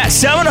up. Yeah,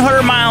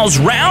 700 miles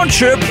round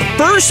trip.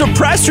 First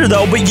suppressor,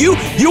 though, but you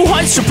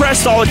hunt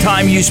suppressed all the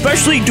time. You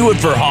especially do it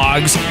for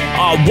hogs.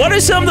 What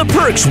are some of the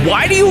perks?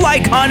 Why do you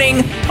like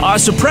hunting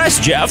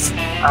suppressed, Jeff?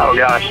 Oh,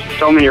 gosh,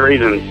 so many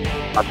reasons.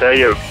 I'll tell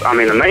you, I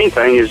mean, the main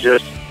thing is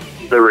just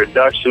the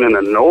reduction in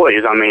the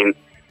noise. I mean,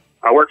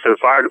 I work for the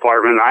fire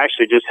department, and I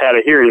actually just had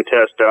a hearing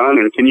test done,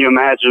 and can you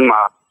imagine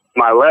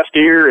my left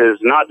ear is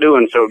not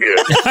doing so good.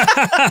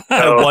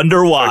 I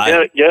wonder why.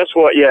 So guess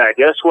what? Yeah,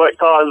 guess what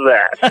caused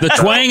that? The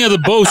twang of the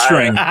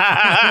bowstring.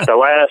 The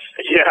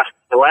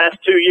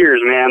last 2 years,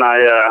 man,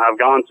 I've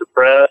gone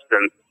suppressed,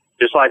 and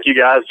just like you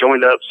guys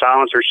joined up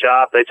Silencer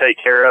Shop, they take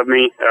care of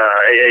me.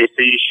 AAC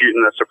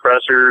shooting the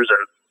suppressors,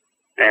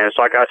 and it's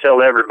like I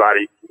tell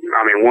everybody.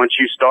 I mean, once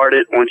you start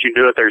it, once you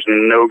do it, there's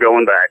no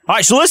going back. All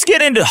right, so let's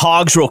get into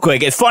hogs real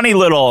quick. A funny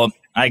little,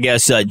 I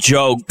guess,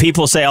 joke.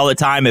 People say all the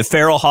time, if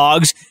feral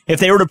hogs, if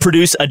they were to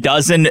produce a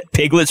dozen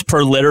piglets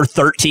per litter,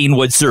 13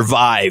 would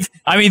survive.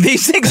 I mean,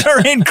 these things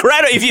are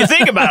incredible. If you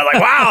think about it,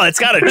 like, wow, that's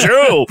kind of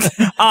true.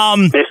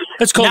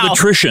 That's called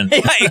attrition.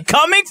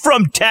 Coming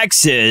from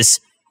Texas,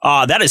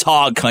 that is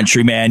hog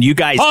country, man. You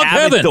guys hog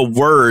have heaven. It the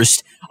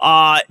worst.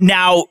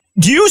 Now,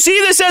 do you see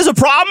this as a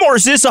problem, or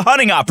is this a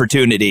hunting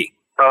opportunity?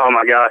 Oh,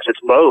 my gosh, it's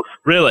both.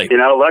 Really? You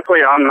know,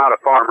 luckily I'm not a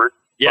farmer.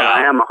 Yeah. But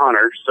I am a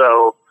hunter,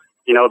 so,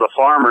 you know, the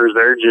farmers,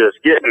 they're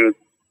just getting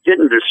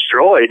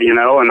destroyed, you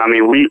know, and I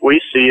mean, we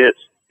see it,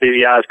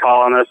 these guys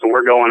calling us, and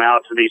we're going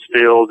out to these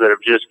fields that have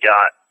just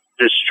got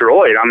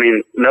destroyed. I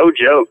mean, no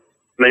joke,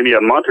 maybe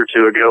a month or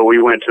two ago, we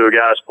went to a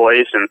guy's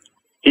place, and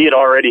he had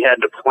already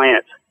had to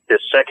plant his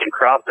second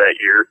crop that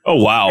year.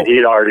 Oh, wow. And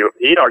he'd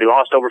already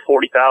lost over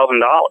 $40,000,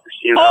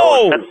 you know.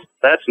 Oh.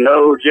 That's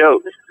no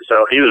joke.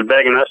 So he was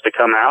begging us to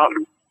come out,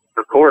 and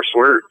of course,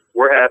 we're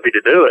happy to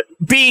do it.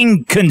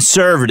 Being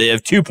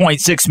conservative,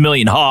 2.6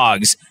 million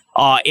hogs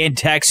in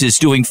Texas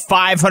doing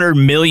 $500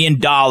 million.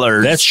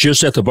 That's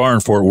just at the bar in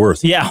Fort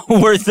Worth. Yeah,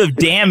 worth of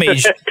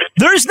damage.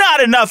 There's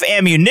not enough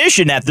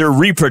ammunition at their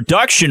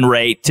reproduction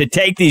rate to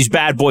take these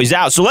bad boys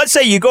out. So let's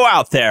say you go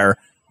out there.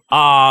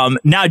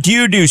 Now, do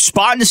you do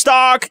spot and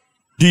stock?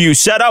 Do you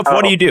set up?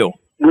 What do you do?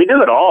 We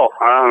do it all.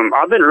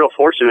 I've been real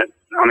fortunate.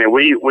 I mean,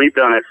 we've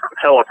done it from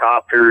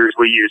helicopters.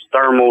 We use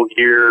thermal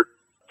gear,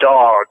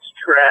 dogs,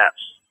 traps,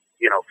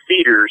 you know,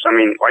 feeders. I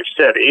mean, like you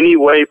said, any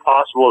way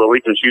possible that we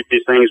can shoot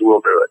these things,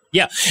 we'll do it.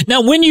 Yeah. Now,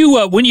 when you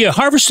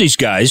harvest these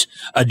guys,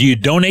 do you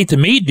donate the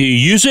meat? Do you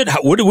use it?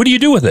 What do you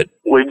do with it?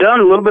 We've done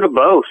a little bit of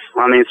both.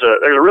 I mean,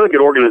 there's a really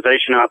good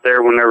organization out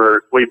there.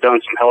 Whenever we've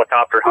done some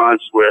helicopter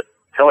hunts with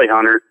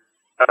Telehunter,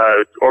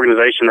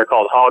 organization, they're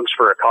called Hogs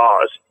for a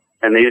Cause.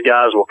 And these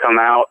guys will come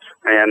out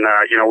and,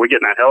 you know, we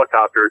get in that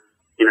helicopter,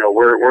 you know,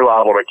 we're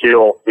liable to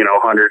kill, you know,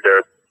 100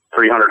 to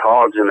 300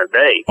 hogs in a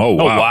day. Oh,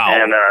 wow.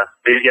 And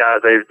these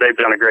guys, they've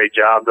done a great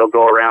job. They'll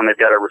go around. They've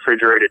got a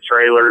refrigerated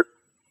trailer.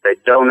 They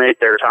donate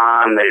their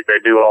time. They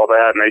do all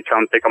that, and they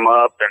come pick them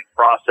up and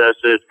process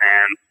it.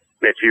 And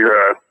if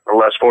you're a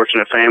less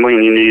fortunate family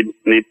and you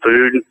need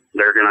food,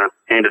 they're going to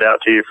hand it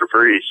out to you for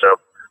free. So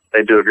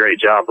they do a great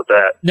job with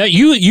that. Now,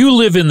 you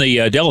live in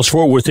the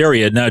Dallas-Fort Worth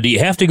area. Now, do you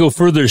have to go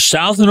further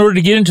south in order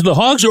to get into the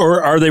hogs,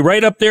 or are they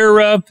right up there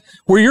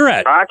where you're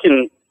at? I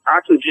can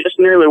just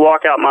nearly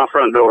walk out my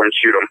front door and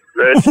shoot them.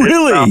 It's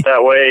not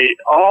that way.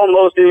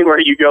 Almost anywhere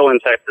you go in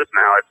Texas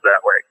now, it's that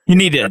way. You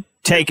need to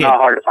take it. Not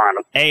hard to find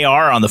them.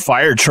 AR on the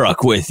fire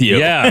truck with you.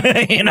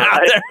 Yeah. You know,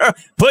 out there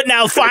putting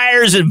out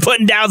fires and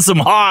putting down some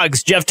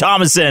hogs. Jeff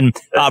Thomason,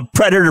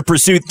 Predator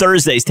Pursuit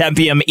Thursdays, 10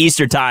 p.m.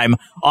 Eastern time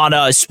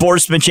on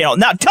Sportsman Channel.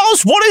 Now, tell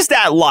us, what is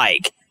that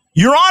like?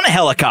 You're on a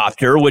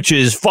helicopter, which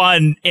is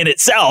fun in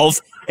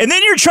itself, and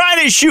then you're trying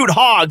to shoot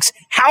hogs.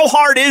 How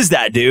hard is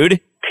that, dude?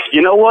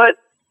 You know what?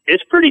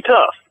 It's pretty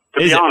tough, to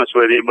be honest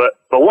with you.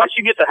 But once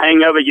you get the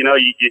hang of it, you know,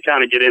 you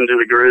kind of get into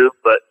the groove.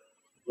 But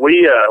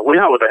we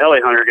hunt with the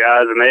heli hunter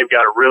guys, and they've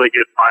got a really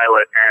good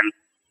pilot. And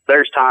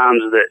there's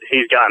times that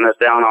he's gotten us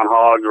down on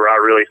hogs where I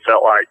really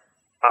felt like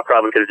I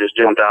probably could have just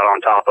jumped out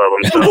on top of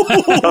them. So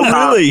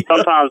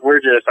sometimes we're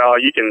just,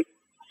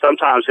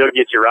 sometimes he'll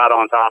get you right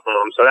on top of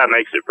them. So that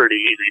makes it pretty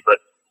easy. But,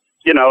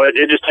 you know, it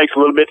just takes a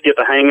little bit to get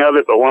the hang of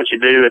it. But once you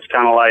do, it's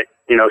kind of like,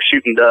 you know,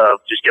 shooting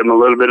dove. Just give them a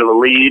little bit of a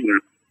lead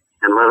and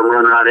let them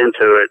run right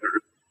into it.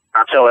 And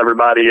I tell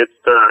everybody it's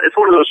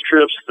one of those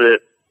trips that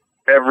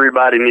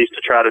everybody needs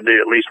to try to do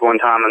at least one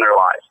time in their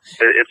life.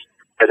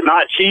 It's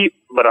not cheap,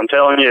 but I'm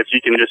telling you, if you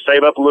can just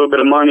save up a little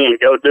bit of money and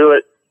go do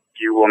it,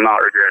 you will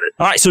not regret it.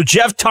 All right, so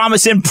Jeff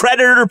Thomason,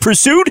 Predator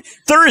Pursuit,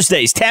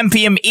 Thursdays, 10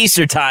 p.m.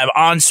 Eastern time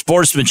on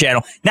Sportsman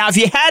Channel. Now, if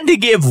you had to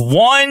give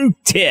one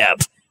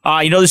tip,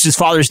 you know, this is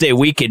Father's Day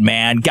weekend,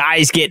 man.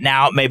 Guys getting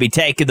out, maybe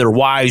taking their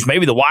wives,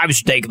 maybe the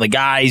wives are taking the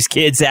guys,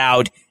 kids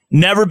out.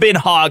 Never been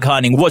hog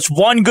hunting. What's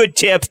one good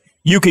tip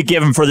you could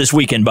give them for this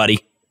weekend, buddy?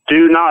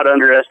 Do not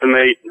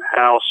underestimate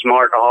how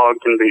smart a hog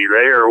can be.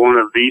 They are one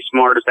of the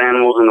smartest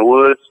animals in the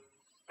woods.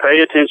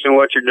 Pay attention to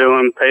what you're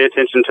doing. Pay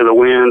attention to the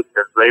wind,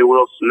 because they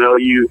will smell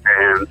you,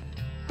 and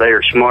they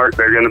are smart.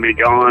 They're going to be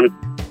gone.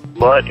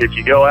 But if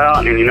you go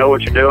out and you know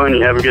what you're doing,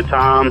 you have a good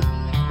time,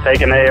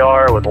 take an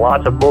AR with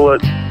lots of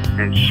bullets,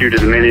 and shoot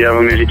as many of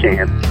them as you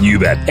can. You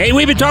bet. Hey,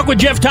 we've been talking with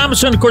Jeff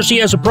Thomason. Of course, he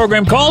has a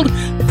program called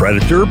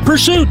Predator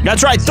Pursuit.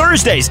 That's right,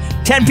 Thursdays,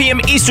 10 p.m.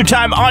 Eastern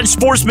time on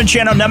Sportsman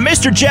Channel. Now,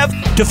 Mr. Jeff,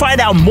 to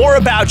find out more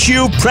about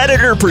you,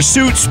 Predator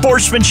Pursuit,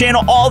 Sportsman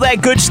Channel, all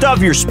that good stuff,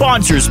 your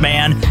sponsors,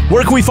 man,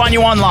 where can we find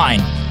you online?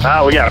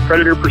 We got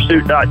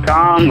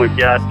PredatorPursuit.com. We've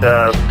got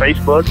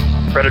Facebook,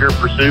 Predator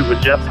Pursuit with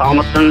Jeff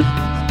Thomason.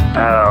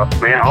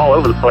 Man, all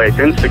over the place.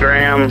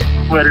 Instagram,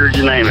 Twitter,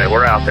 you name it.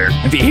 We're out there.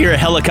 If you hear a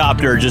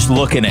helicopter just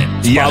looking it,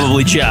 it's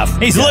probably Jeff.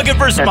 He's looking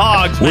for some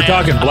hogs. We're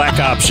talking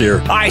Black Ops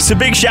here. All right, so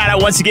big shout out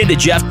once again to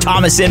Jeff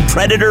Thomason,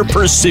 Predator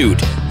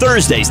Pursuit.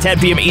 Thursdays, 10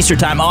 p.m. Eastern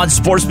time on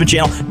Sportsman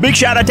Channel. Big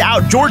shout out to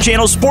Outdoor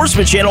Channel,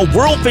 Sportsman Channel,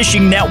 World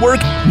Fishing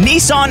Network,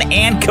 Nissan,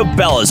 and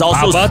Cabela's. Also,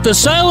 how about the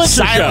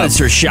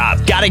Silencer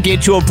Shop? Gotta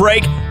get to a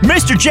break.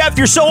 Mr. Jeff,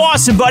 you're so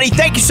awesome, buddy.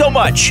 Thank you so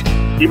much.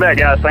 You bet,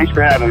 guys. Thanks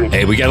for having me.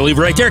 Hey, we got to leave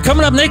right there.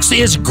 Coming up next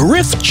is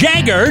Griff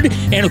Jaggard.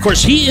 And, of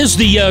course, he is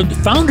the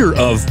founder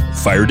of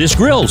Fire Disc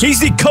Grills. He's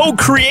the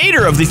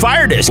co-creator of the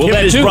Fire Disc. Well, Him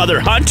and his too.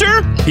 brother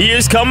Hunter, he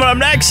is coming up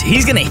next.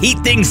 He's going to heat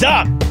things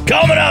up.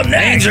 Coming up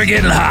next. Things are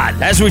getting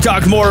hot. As we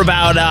talk more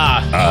about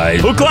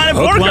Hook, Line, and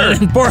Porker. Hook, Line,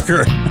 and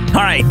Porker.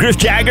 All right, Griff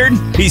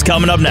Jaggard, he's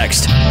coming up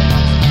next.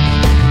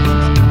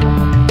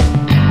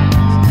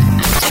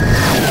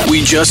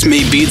 We just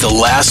may be the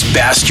last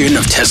bastion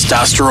of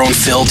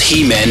testosterone-filled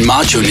he-man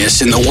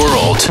macho-ness in the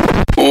world.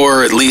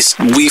 Or at least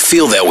we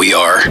feel that we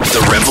are.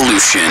 The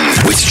Revolution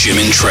with Jim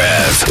and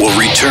Trav will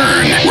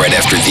return right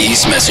after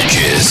these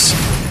messages.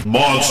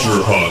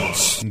 Monster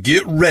Hunts.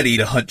 Get ready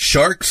to hunt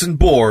sharks and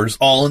boars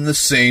all in the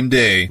same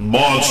day.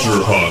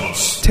 Monster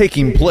Hunts.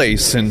 Taking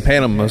place in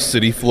Panama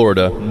City,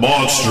 Florida.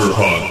 Monster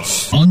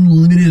Hunts.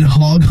 Unlimited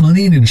hog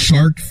hunting and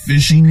shark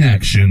fishing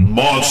action.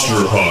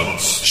 Monster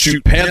Hunts.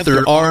 Shoot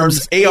Panther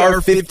Arms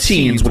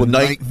AR-15s with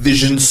night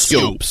vision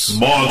scopes.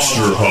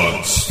 Monster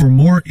Hunts. For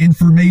more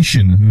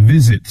information,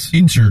 visit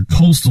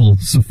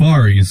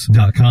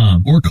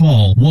intercoastalsafaris.com or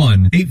call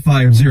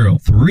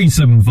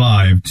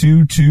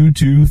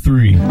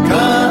 1-850-375-2223.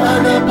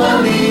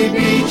 Kaanapali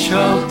Beach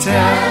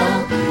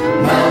Hotel,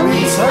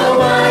 Maui's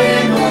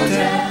Hawaiian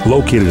Hotel.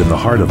 Located in the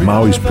heart of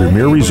Maui's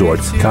premier resort,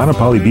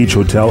 Kaanapali Beach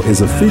Hotel is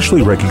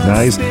officially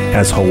recognized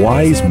as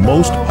Hawaii's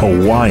most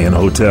Hawaiian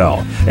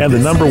hotel and the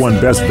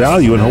 #1 best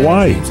value in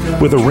Hawaii.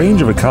 With a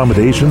range of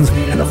accommodations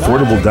and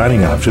affordable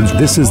dining options,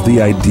 this is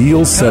the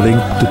ideal setting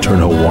to turn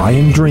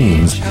Hawaiian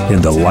dreams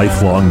into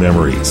lifelong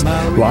memories.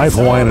 Live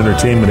Hawaiian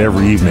entertainment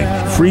every evening,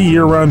 free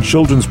year-round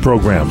children's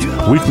programs,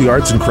 weekly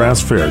arts and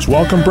crafts fairs,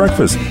 welcome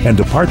breakfast, and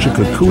departure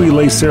kukui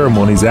lei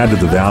ceremonies add to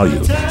the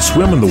value.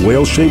 Swim in the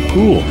whale-shaped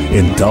pool,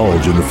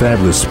 indulge in the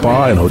fabulous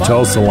spa and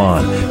hotel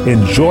salon.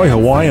 Enjoy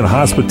Hawaiian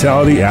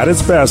hospitality at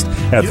its best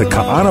at the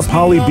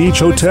Ka'anapali Beach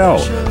Hotel.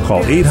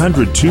 Call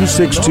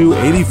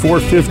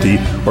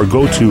 800-262-8450 or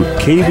go to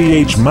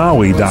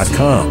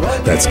kbhmaui.com.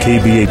 That's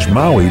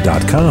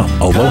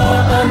kbhmaui.com. Aloha.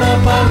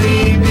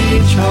 Ka'anapali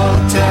Beach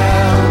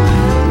Hotel,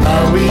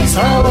 Maui's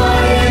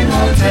Hawaiian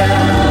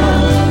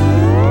Hotel.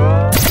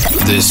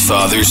 This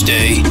Father's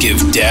Day,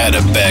 give Dad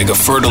a bag of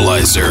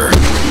fertilizer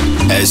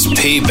as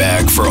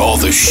payback for all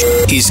the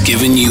he's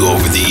given you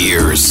over the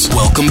years.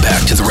 Welcome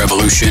back to The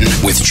Revolution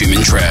with Jim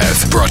and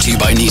Trav, brought to you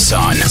by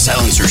Nissan,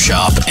 Silencer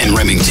Shop, and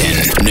Remington.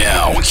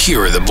 Now,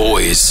 here are the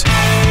boys.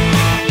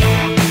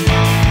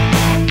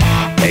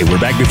 Hey, we're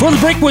back. Before the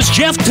break was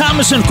Jeff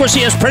Thomas, and of course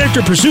he has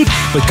Predator Pursuit,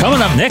 but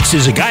coming up next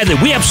is a guy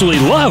that we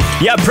absolutely love.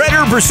 Yeah,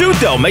 Predator Pursuit,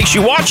 though. Make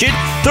sure you watch it.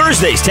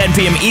 Thursdays, 10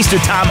 p.m. Eastern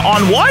Time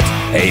on what?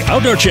 Hey,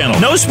 Outdoor Channel.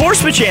 No,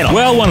 Sportsman Channel.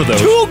 Well, one of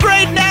those. Two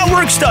great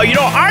networks, though. You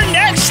know, our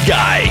next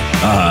guy,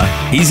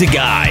 he's a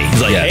guy. He's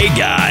like, hey,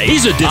 guy.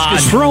 He's a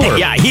discus thrower.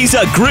 Yeah, he's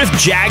a Griff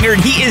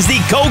Jaggard. He is the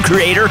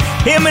co-creator.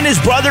 Him and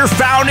his brother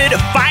founded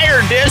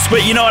Fire Disc,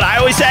 but you know what I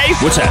always say?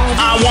 What's that?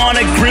 I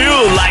want to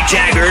grill like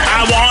Jaggard.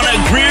 I want to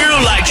grill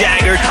like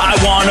Jaggard. I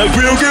want to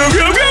grill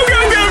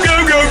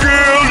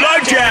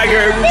like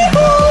Jagger.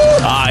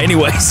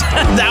 Anyways,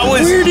 that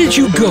was... Where did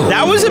you go?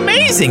 That was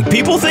amazing.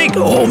 People think,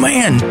 oh,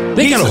 man.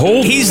 They got a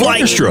whole He's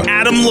orchestra. Like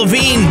Adam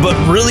Levine, but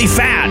really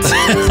fat.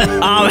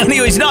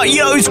 Anyways, no, you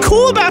know, it's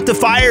cool about the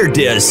Fire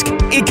Disc.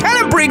 It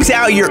kind of brings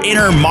out your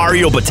inner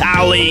Mario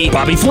Batali.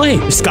 Bobby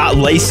Flay. Scott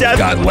Lacey.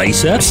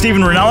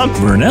 Steven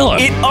Ranella.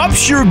 It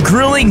ups your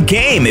grilling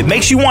game. It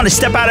makes you want to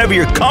step out of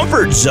your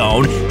comfort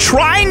zone.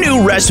 Try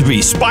new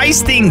recipes.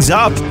 Spice things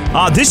up.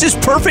 This is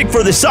perfect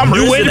for the summer,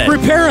 New way to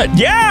prepare it.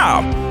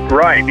 Yeah.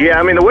 Right. Yeah.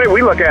 I mean, the way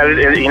we look at it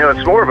is, you know,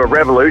 it's more of a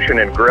revolution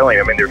in grilling.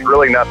 I mean, there's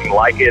really nothing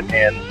like it.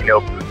 And, you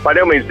know, by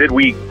no means did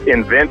we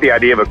invent the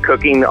idea of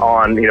cooking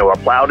on, you know, a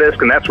plow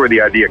disc. And that's where the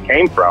idea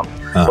came from,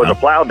 was a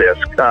plow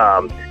disc.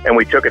 And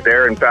we took it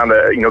there and found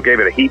gave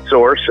it a heat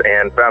source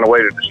and found a way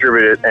to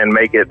distribute it and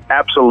make it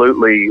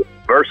absolutely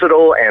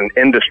versatile and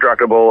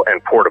indestructible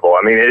and portable.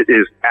 I mean, it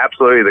is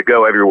absolutely the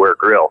go everywhere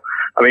grill.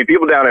 I mean,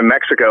 people down in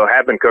Mexico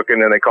have been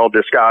cooking and they call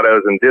discados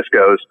and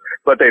discos,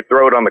 but they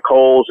throw it on the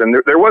coals and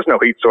there was no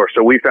heat source.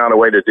 So we found a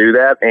way to do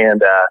that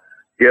and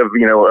give,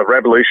 you know, a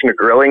revolution to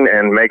grilling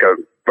and make a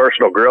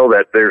versatile grill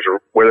that there's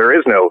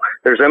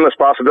endless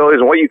possibilities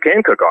and what you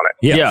can cook on it.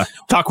 Yeah.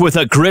 Talk with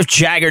Griff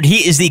Jaggard.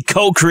 He is the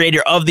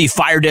co-creator of the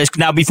Fire Disc.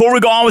 Now, before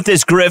we go on with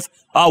this, Griff,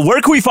 where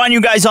can we find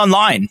you guys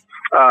online?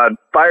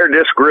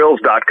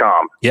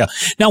 FireDiscGrills.com. Yeah.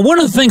 Now, one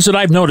of the things that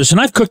I've noticed,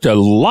 and I've cooked a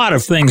lot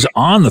of things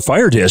on the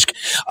Fire Disc,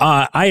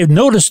 I have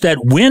noticed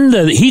that when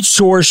the heat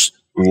source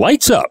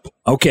lights up,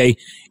 okay,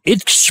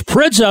 it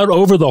spreads out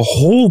over the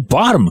whole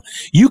bottom.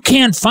 You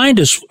can't find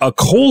a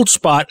cold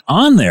spot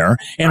on there.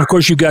 And of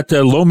course, you got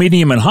the low,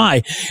 medium, and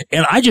high.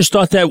 And I just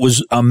thought that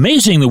was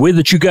amazing the way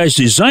that you guys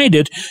designed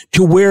it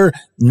to where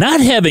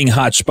not having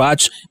hot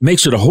spots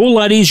makes it a whole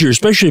lot easier,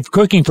 especially if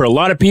you're cooking for a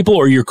lot of people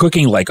or you're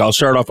cooking like I'll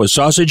start off with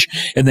sausage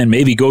and then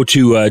maybe go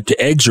to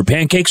eggs or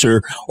pancakes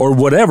or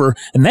whatever.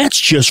 And that's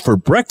just for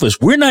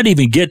breakfast. We're not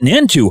even getting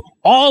into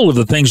all of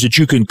the things that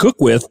you can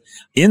cook with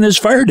in this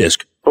Fire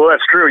Disc. Well,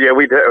 that's true. Yeah,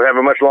 we'd have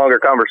a much longer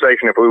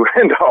conversation if we went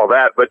into all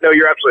that. But no,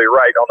 you're absolutely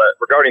right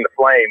regarding the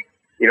flame.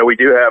 You know, we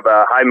do have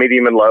a high,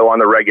 medium, and low on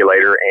the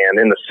regulator, and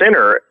in the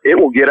center, it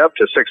will get up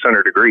to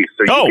 600 degrees.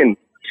 So you can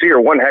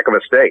sear one heck of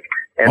a steak.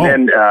 And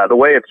then the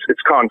way it's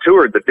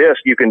contoured, the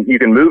disc, you can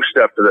move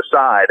stuff to the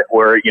side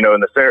where, you know,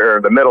 in the center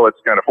or the middle, it's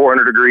kind of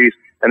 400 degrees.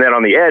 And then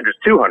on the edge, it's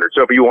 200.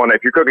 So if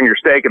you're cooking your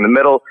steak in the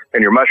middle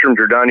and your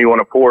mushrooms are done, you want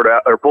to pull it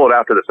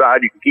out to the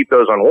side, you can keep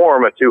those on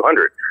warm at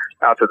 200.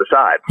 Out to the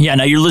side. Yeah,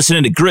 now you're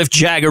listening to Griff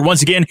Jaggard.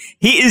 Once again,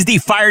 he is the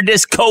Fire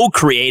Disc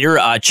co-creator.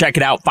 Check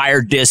it out,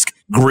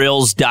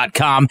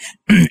 FireDiscGrills.com.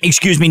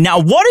 Excuse me. Now,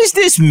 what is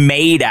this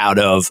made out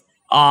of?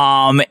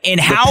 And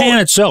how the pan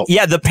itself.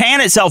 Yeah, the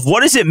pan itself.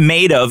 What is it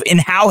made of, and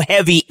how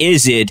heavy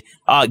is it?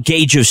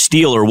 Gauge of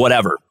steel or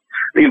whatever.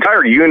 The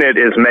entire unit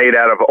is made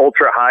out of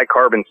ultra high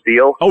carbon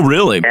steel. Oh,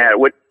 really? And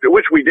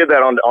which we did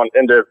that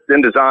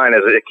in design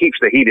as it keeps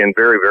the heat in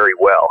very, very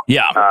well.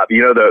 Yeah.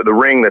 You know, the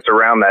ring that's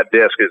around that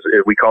disc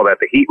we call that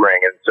the heat ring,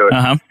 and so it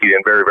keeps the heat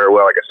in very, very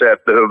well. Like I said,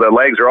 the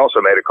legs are also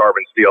made of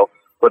carbon steel.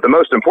 But the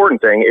most important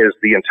thing is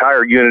the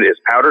entire unit is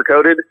powder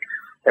coated,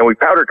 and we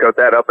powder coat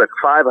that up at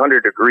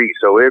 500 degrees,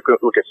 so it could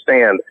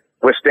withstand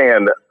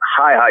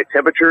high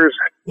temperatures.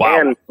 Wow.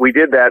 And we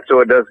did that so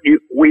it does.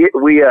 We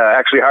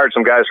actually hired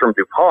some guys from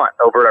DuPont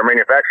over at our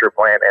manufacturer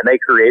plant, and they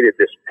created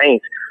this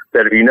paint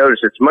that, if you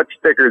notice, it's much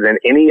thicker than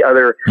any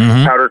other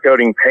powder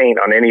coating paint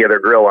on any other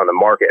grill on the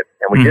market.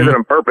 And we did it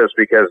on purpose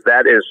because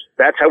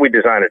that's how we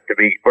designed it, to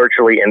be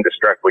virtually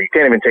indestructible. You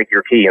can't even take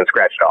your key and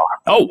scratch it off.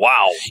 Oh,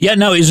 wow. Yeah,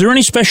 now, is there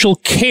any special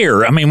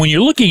care? I mean, when you're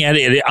looking at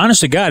it,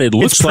 honest to God, it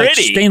looks like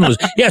stainless.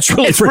 Yeah, it's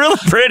really really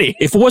pretty.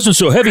 If it wasn't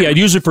so heavy, I'd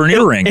use it for an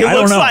earring. I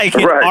don't know.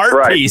 like an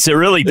art piece. It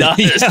really does.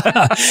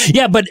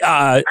 Yeah, but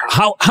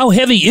how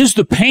heavy is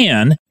the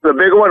pan? The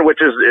big one,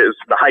 which is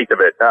the height of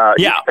it.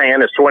 Each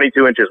pan is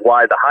 22 inches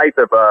wide. The height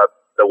of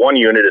the one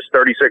unit is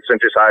 36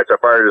 inches high. So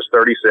Fire Disc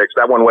 36.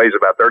 That one weighs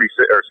about 60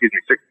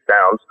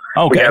 pounds.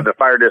 Okay. We have the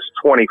Fire Disc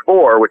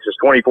 24, which is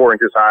 24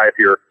 inches high. If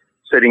you're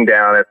sitting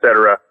down,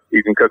 etc.,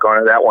 you can cook on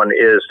it. That one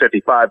is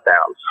 55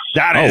 pounds.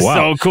 That is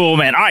so cool,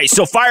 man. All right,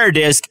 so Fire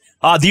Disc,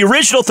 the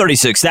original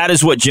 36, that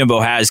is what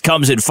Jimbo has,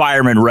 comes in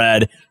Fireman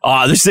Red.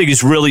 This thing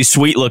is really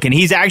sweet looking.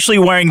 He's actually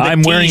wearing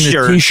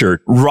the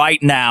T-shirt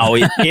right now.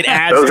 It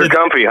adds Those are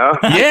comfy, huh?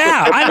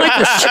 Yeah, I like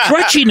the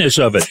stretchiness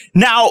of it.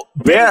 Now,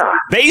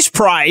 base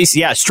price,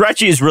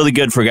 stretchy is really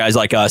good for guys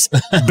like us.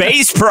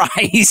 Base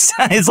price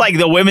is like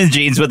the women's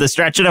jeans with the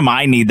stretch in them.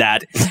 I need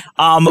that.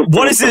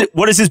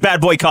 What does this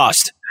bad boy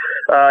cost?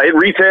 It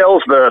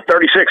retails, the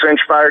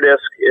 36-inch Fire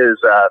Disc is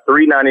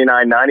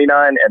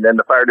 $399.99, and then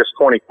the Fire Disc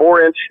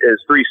 24-inch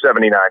is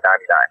 $379.99.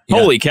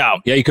 Holy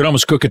cow. Yeah, you could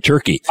almost cook a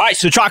turkey. All right,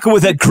 so talking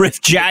with a Griff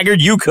Jaggard,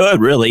 you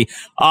could, really.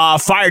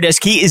 Fire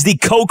Disc, he is the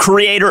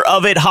co-creator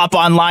of it. Hop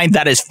online.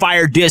 That is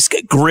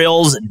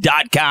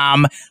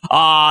firediscgrills.com.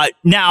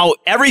 Now,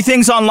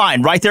 everything's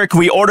online right there. Can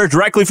we order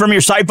directly from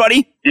your site,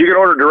 buddy? You can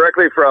order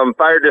directly from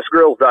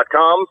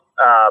firediscgrills.com.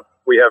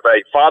 We have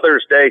a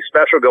Father's Day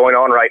special going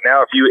on right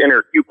now. If you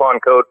enter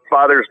coupon code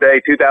Father's Day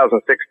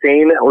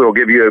 2016, we will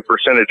give you a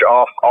percentage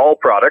off all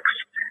products.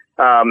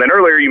 And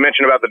earlier you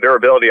mentioned about the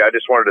durability. I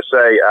just wanted to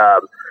say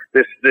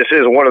this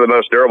is one of the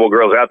most durable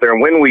grills out there.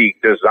 And when we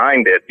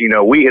designed it,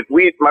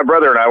 my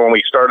brother and I, when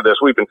we started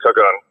this, we've been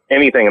cooking on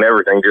anything and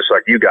everything, just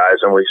like you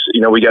guys. And we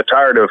got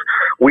tired of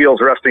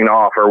wheels rusting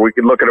off, or we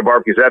could look at a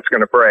barbecue that's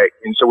going to break.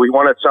 And so we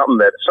wanted something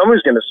that if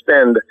somebody's going to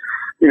spend,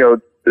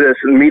 this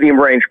medium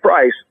range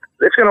price,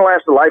 it's going to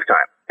last a lifetime.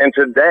 And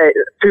to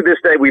this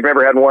day, we've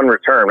never had one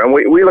return. And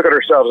we look at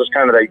ourselves as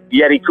kind of the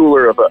Yeti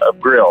cooler of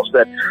grills,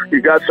 that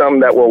you've got something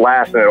that will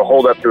last and it'll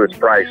hold up to its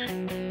price.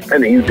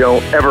 And you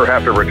don't ever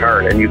have to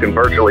return, and you can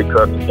virtually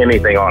cook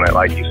anything on it,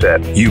 like you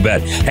said. You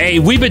bet. Hey,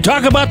 we've been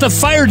talking about the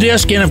Fire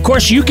Disc, and of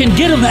course, you can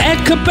get them at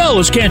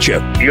Cabela's, can't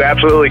you? You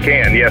absolutely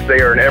can. Yes,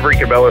 they are in every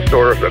Cabela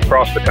store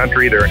across the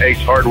country. They're in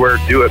Ace Hardware,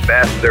 Do It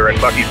Best. They're in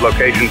Bucky's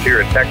locations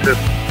here in Texas,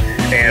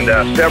 and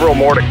several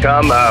more to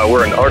come.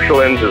 We're in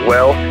Archelin's as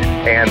well,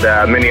 and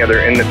many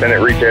other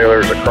independent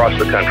retailers across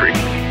the country.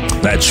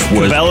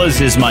 Cabela's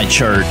is my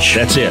church.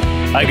 That's it.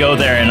 I go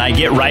there and I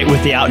get right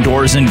with the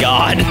outdoors and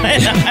God.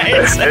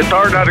 It's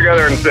hard not to go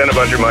there and spend a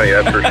bunch of money,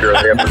 that's for sure.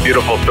 They have a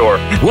beautiful store.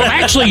 Well,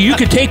 actually, you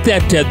could take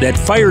that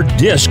Fire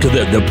Disc,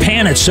 the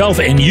pan itself,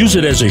 and use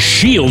it as a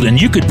shield, and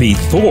you could be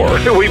Thor.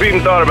 We've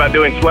even thought about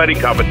doing sledding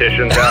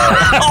competitions.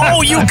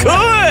 Oh, you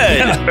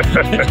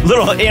could!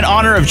 Little in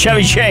honor of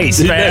Chevy Chase,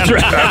 man. That's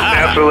right.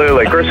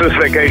 Absolutely. Christmas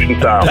vacation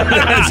style.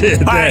 That's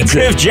it. All right,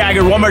 Griff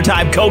Jaggard, one more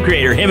time,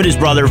 co-creator, him and his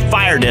brother,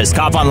 Fire Disc.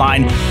 Hop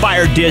online,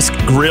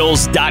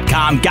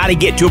 firediscgrills.com. Gotta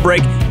get to a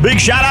break. Big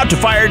shout out to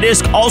Fire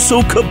Disc,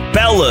 also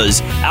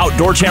Cabela's,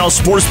 Outdoor Channel,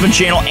 Sportsman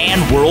Channel,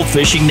 and World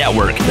Fishing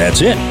Network.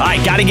 That's it. All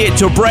right, gotta get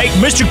to a break.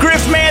 Mr.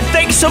 Griff, man,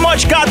 thanks so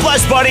much. God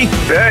bless, buddy.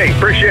 Hey,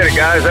 appreciate it,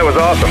 guys. That was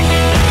awesome.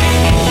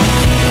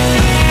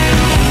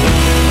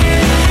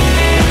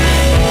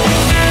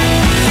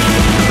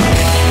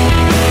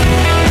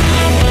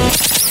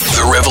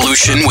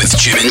 Revolution with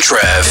Jim and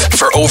Trav.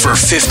 For over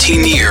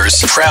 15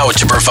 years, proud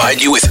to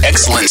provide you with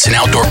excellence in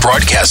outdoor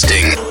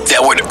broadcasting that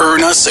would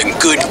earn us a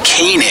good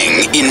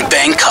caning in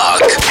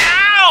Bangkok.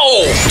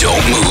 Ow!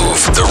 Don't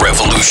move. The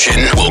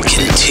revolution will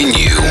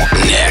continue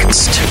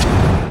next.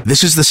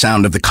 This is the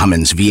sound of the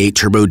Cummins V8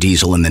 turbo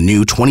diesel in the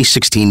new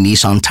 2016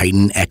 Nissan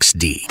Titan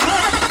XD.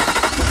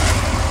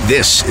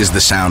 This is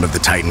the sound of the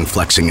Titan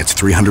flexing its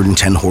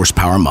 310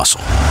 horsepower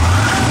muscle,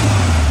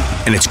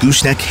 and its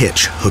gooseneck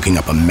hitch hooking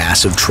up a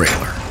massive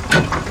trailer.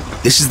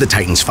 This is the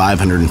Titan's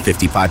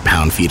 555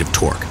 pound-feet of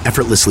torque,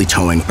 effortlessly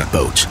towing a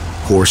boat,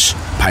 horse,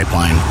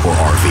 pipeline, or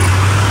RV.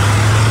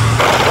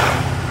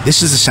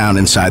 This is the sound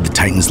inside the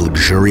Titan's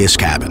luxurious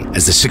cabin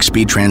as the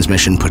 6-speed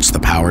transmission puts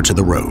the power to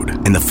the road,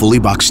 and the fully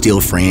boxed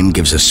steel frame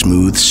gives a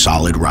smooth,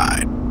 solid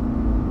ride.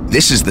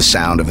 This is the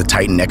sound of the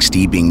Titan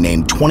XD being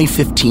named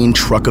 2015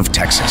 Truck of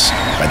Texas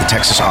by the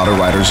Texas Auto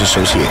Writers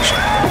Association.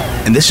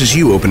 And this is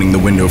you opening the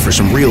window for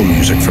some real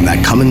music from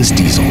that Cummins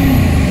diesel.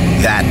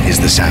 That is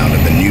the sound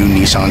of the new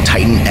Nissan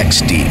Titan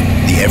XD,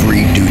 the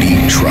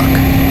every-duty truck.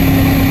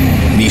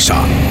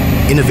 Nissan,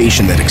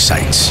 innovation that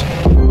excites.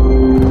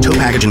 Tow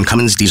package and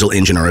Cummins diesel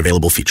engine are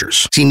available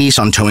features. See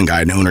Nissan Towing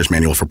Guide and Owner's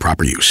Manual for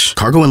proper use.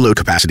 Cargo and load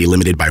capacity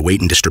limited by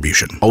weight and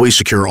distribution. Always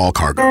secure all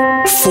cargo.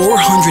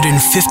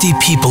 450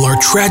 people are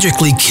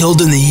tragically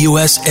killed in the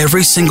U.S.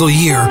 every single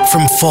year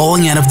from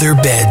falling out of their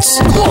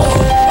beds.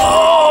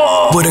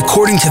 But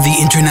according to the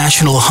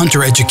International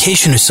Hunter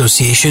Education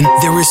Association,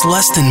 there is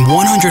less than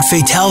 100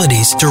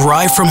 fatalities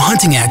derived from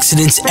hunting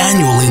accidents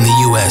annually in the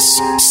U.S.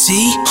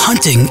 See,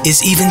 hunting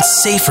is even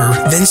safer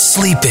than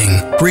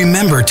sleeping.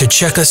 Remember to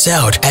check us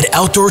out at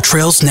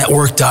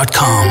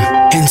OutdoorTrailsNetwork.com.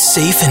 And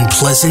safe and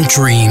pleasant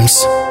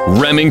dreams.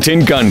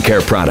 Remington Gun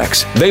Care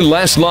products. They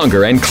last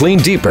longer and clean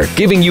deeper,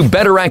 giving you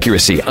better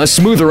accuracy, a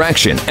smoother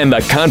action, and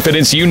the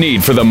confidence you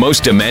need for the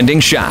most demanding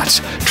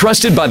shots.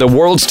 Trusted by the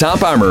world's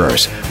top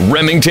armorers.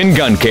 Remington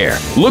Gun Care.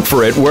 Look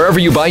for it wherever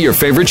you buy your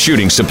favorite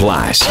shooting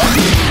supplies.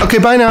 Okay,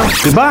 bye now.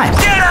 Goodbye.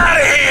 Get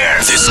out of here!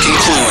 This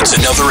concludes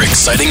another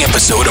exciting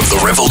episode of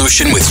The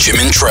Revolution with Jim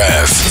and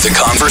Trav. The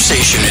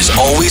conversation is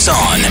always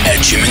on at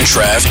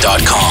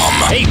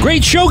jimandtrav.com. Hey,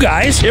 great show,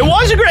 guys. It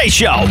was a great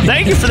show.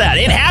 Thank you for that.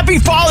 And happy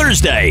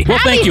Father's Day. Well,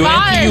 thank you.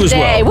 And to you as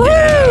well. Woo!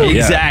 Yeah.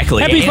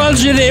 Exactly. Happy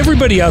Father's Day to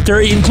everybody out there,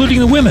 including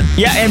the women.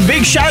 Yeah, and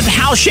big shout out to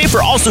Hal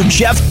Schaefer. Also,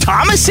 Jeff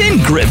Thomason,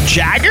 Griff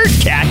Jagger,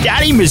 Cat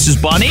Daddy,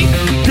 Mrs. Bunny.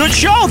 Good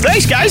show.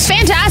 Thanks, guys.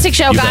 Fantastic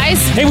show,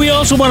 guys. Hey, we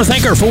also want to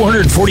thank our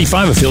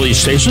 445 affiliate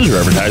stations, our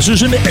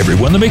advertisers, and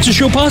everyone that makes the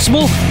show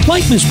possible,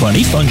 like Miss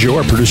Bunny, Fun Joe,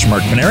 our producer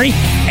Mark Paneri,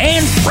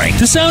 and Frank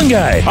the Sound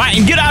Guy. All right,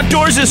 and get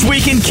outdoors this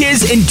weekend,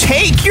 kids, and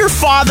take your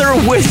father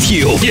with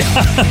you. Yeah.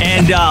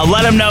 And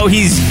let him know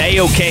he's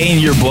A-okay in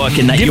your book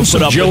and that Give you'll him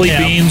put up jelly with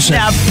him. beans.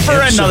 Yeah, for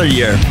another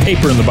year.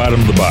 Paper in the bottom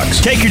of the box.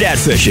 Take your dad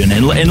fishing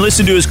and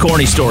listen to his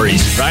corny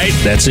stories, right?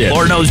 That's it.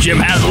 Lord knows Jim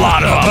has a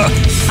lot of them.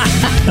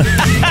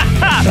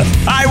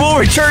 All right, we'll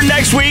return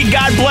next week.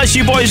 God bless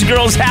you, boys and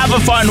girls. Have a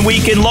fun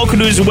weekend. Local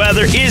news and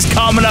weather is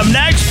coming up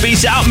next.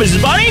 Peace out,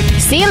 Mrs. Bunny.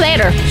 See you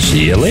later.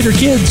 See you later,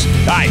 kids.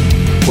 All right,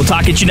 we'll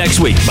talk at you next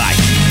week. Bye.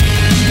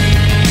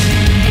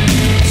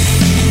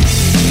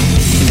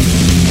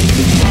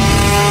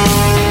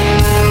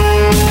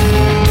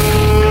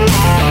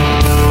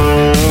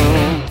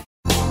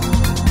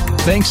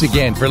 Thanks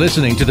again for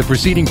listening to the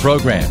preceding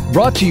program,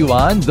 brought to you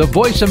on the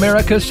Voice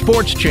America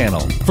Sports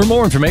Channel. For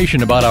more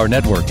information about our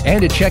network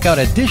and to check out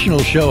additional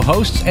show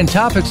hosts and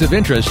topics of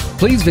interest,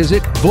 please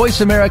visit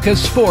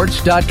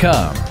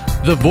voiceamericasports.com.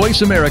 The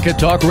Voice America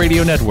Talk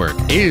Radio Network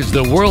is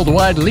the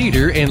worldwide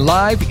leader in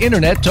live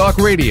Internet talk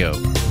radio.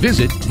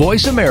 Visit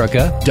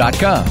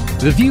voiceamerica.com.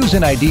 The views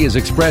and ideas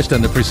expressed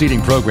on the preceding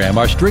program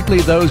are strictly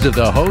those of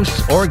the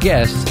hosts or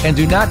guests and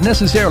do not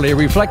necessarily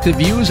reflect the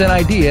views and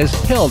ideas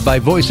held by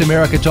Voice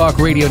America Talk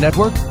Radio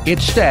Network,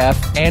 its staff,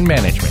 and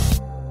management.